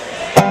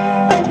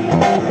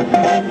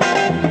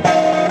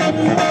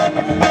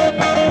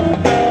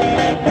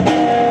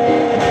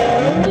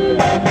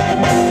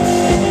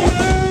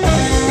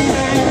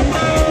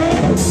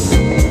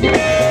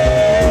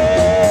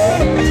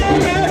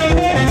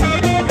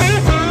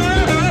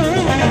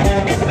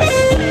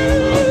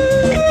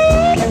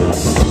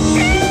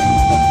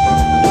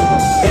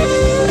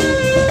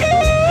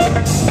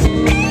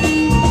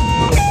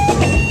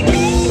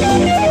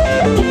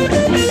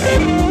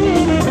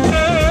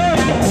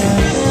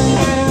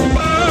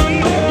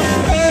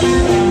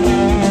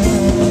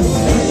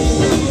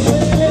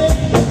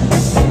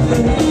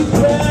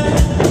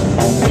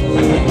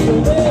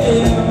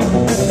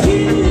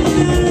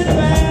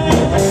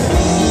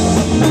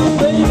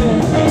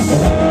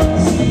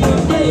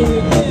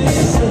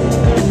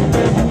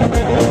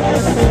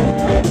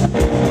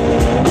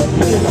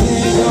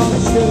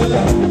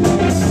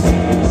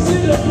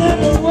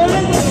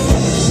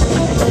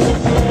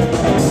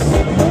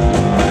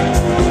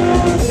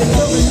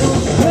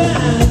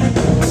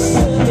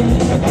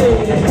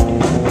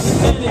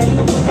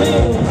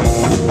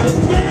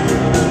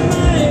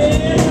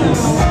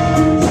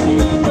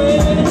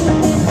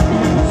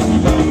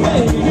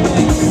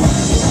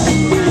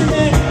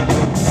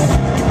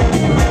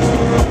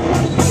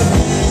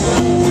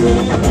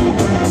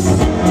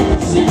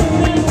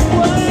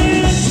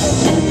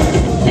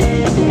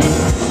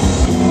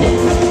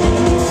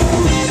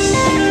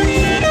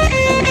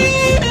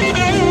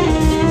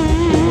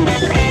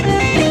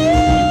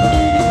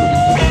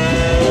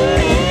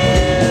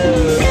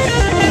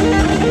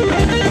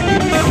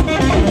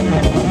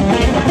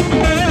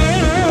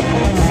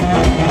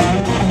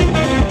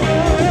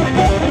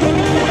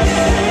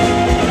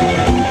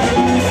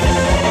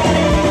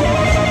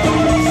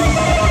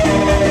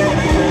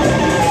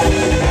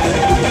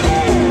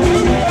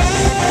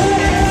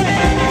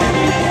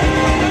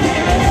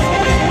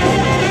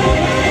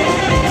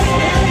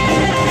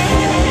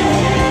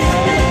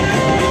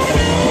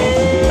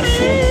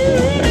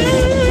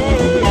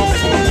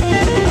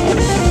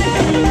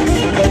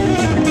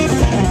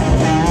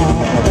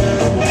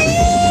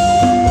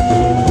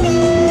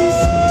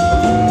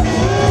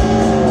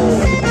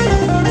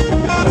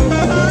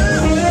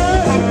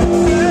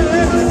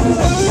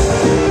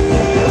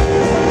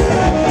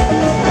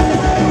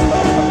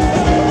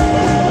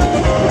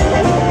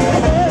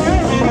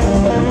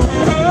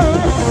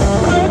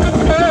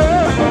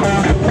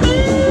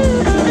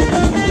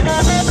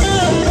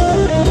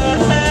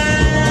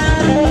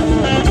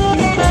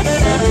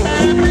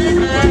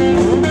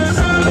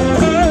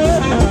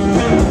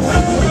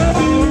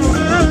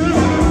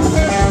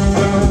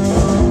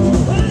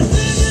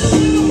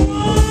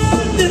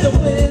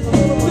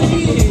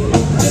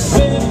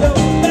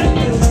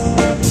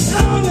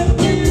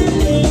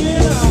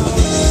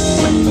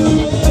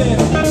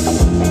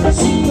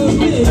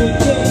 really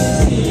can't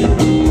see.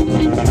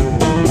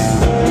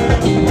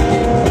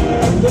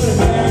 Put it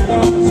back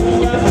on the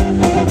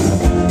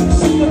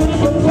see the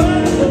little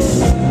white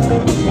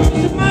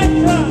the mic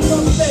drop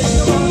from the bass.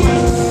 Come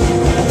on.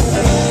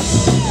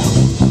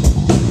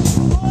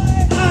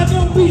 I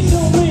don't be so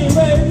mean,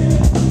 baby.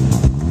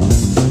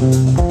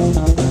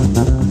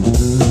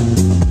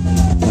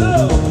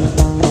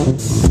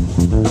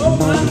 Oh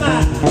my,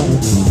 my.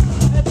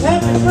 That's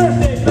happy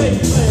birthday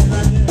bass playing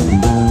right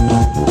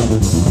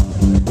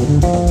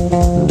there.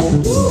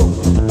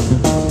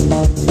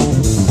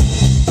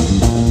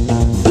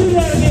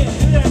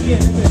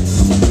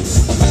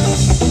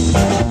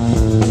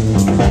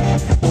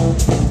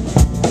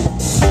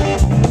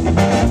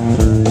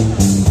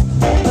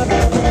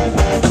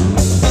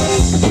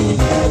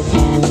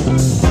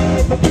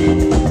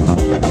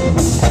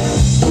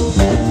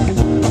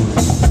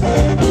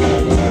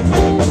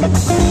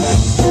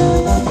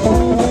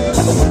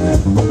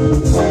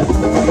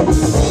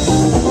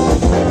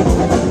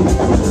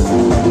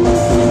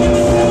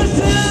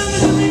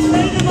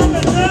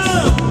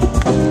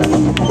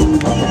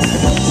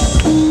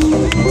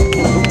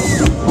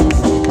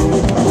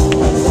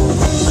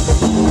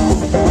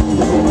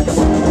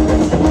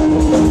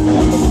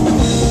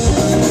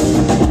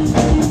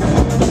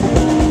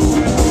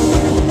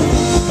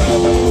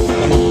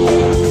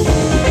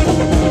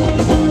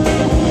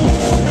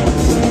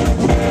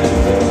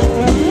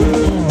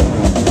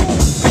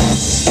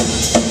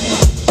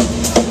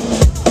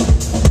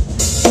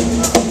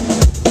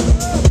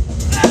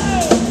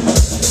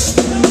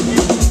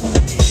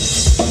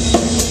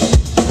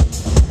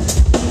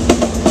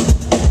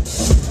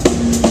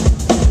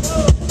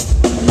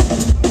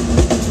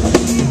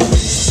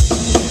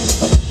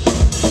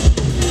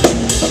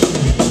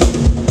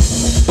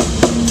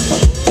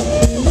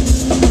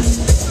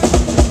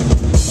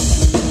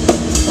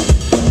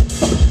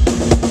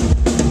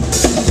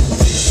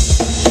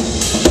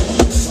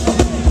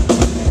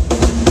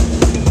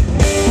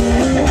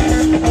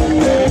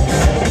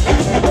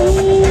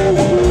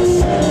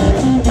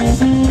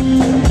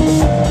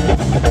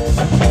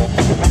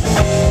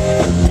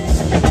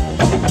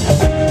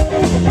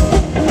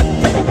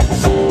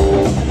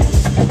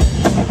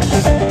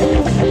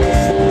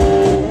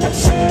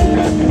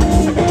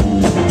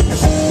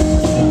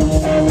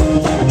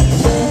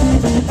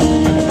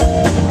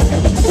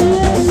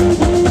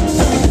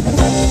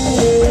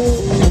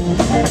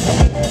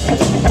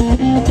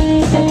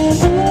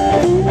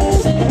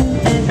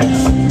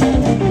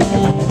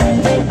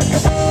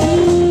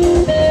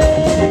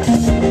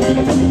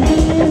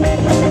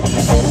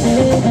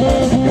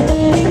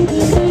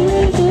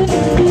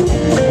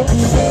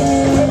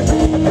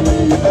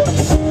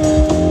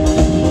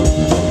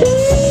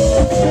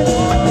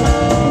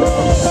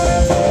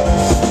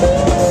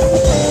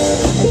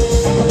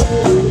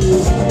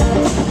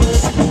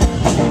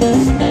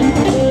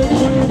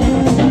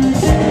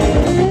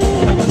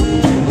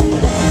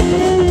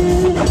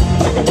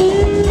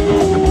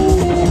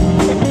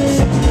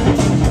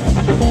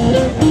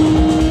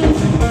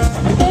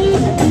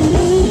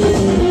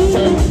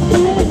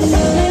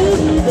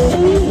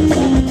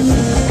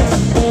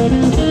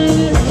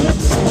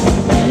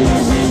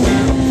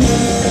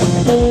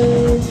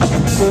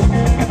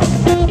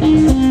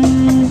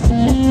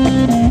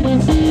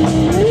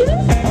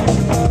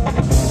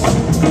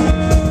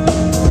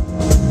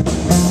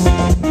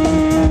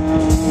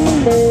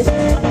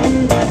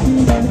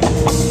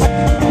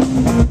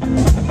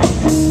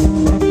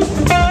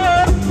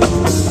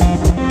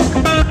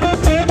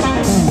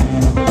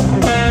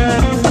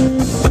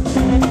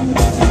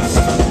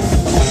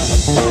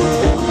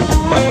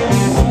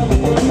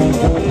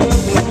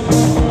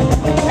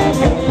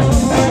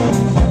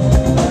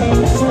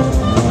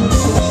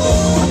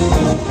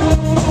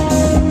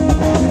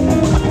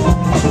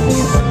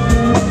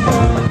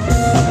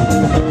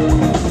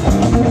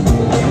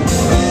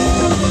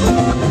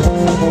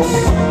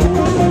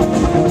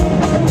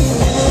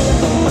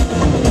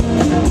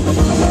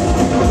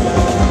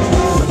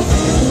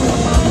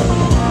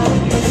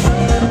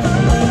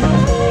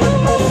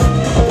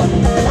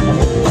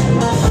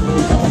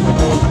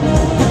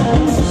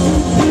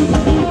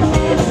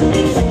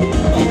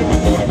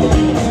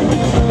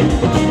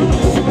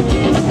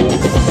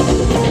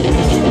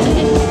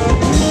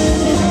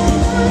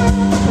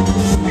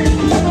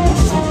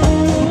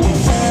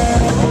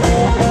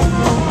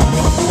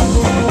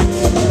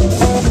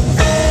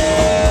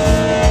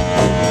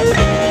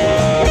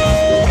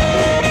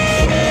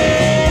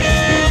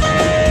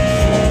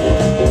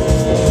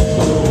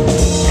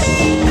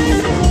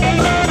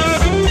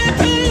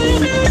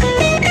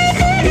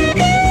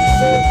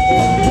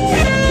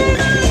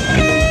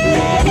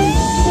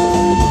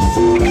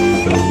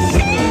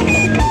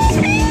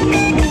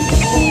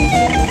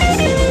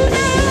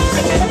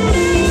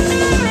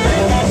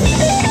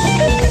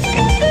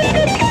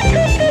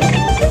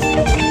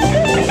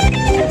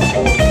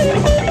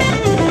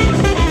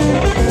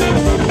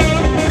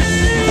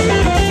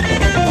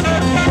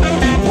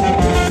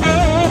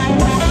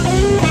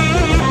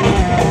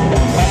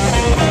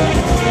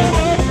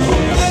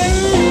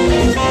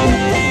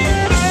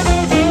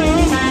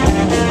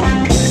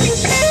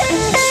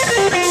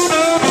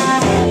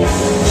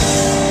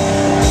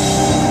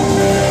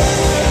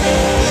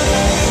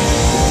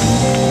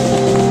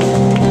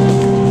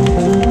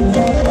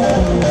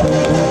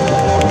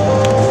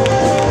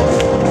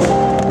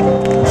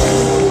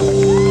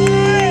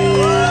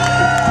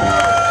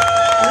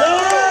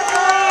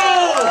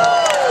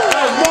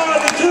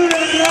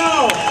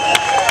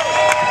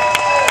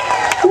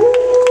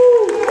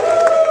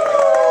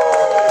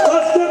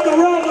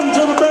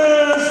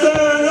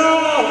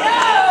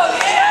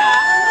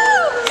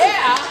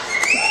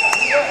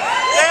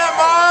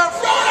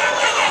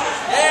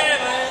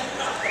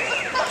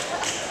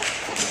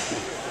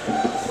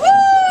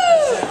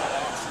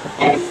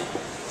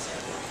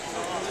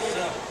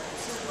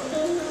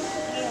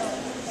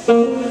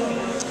 Thank you.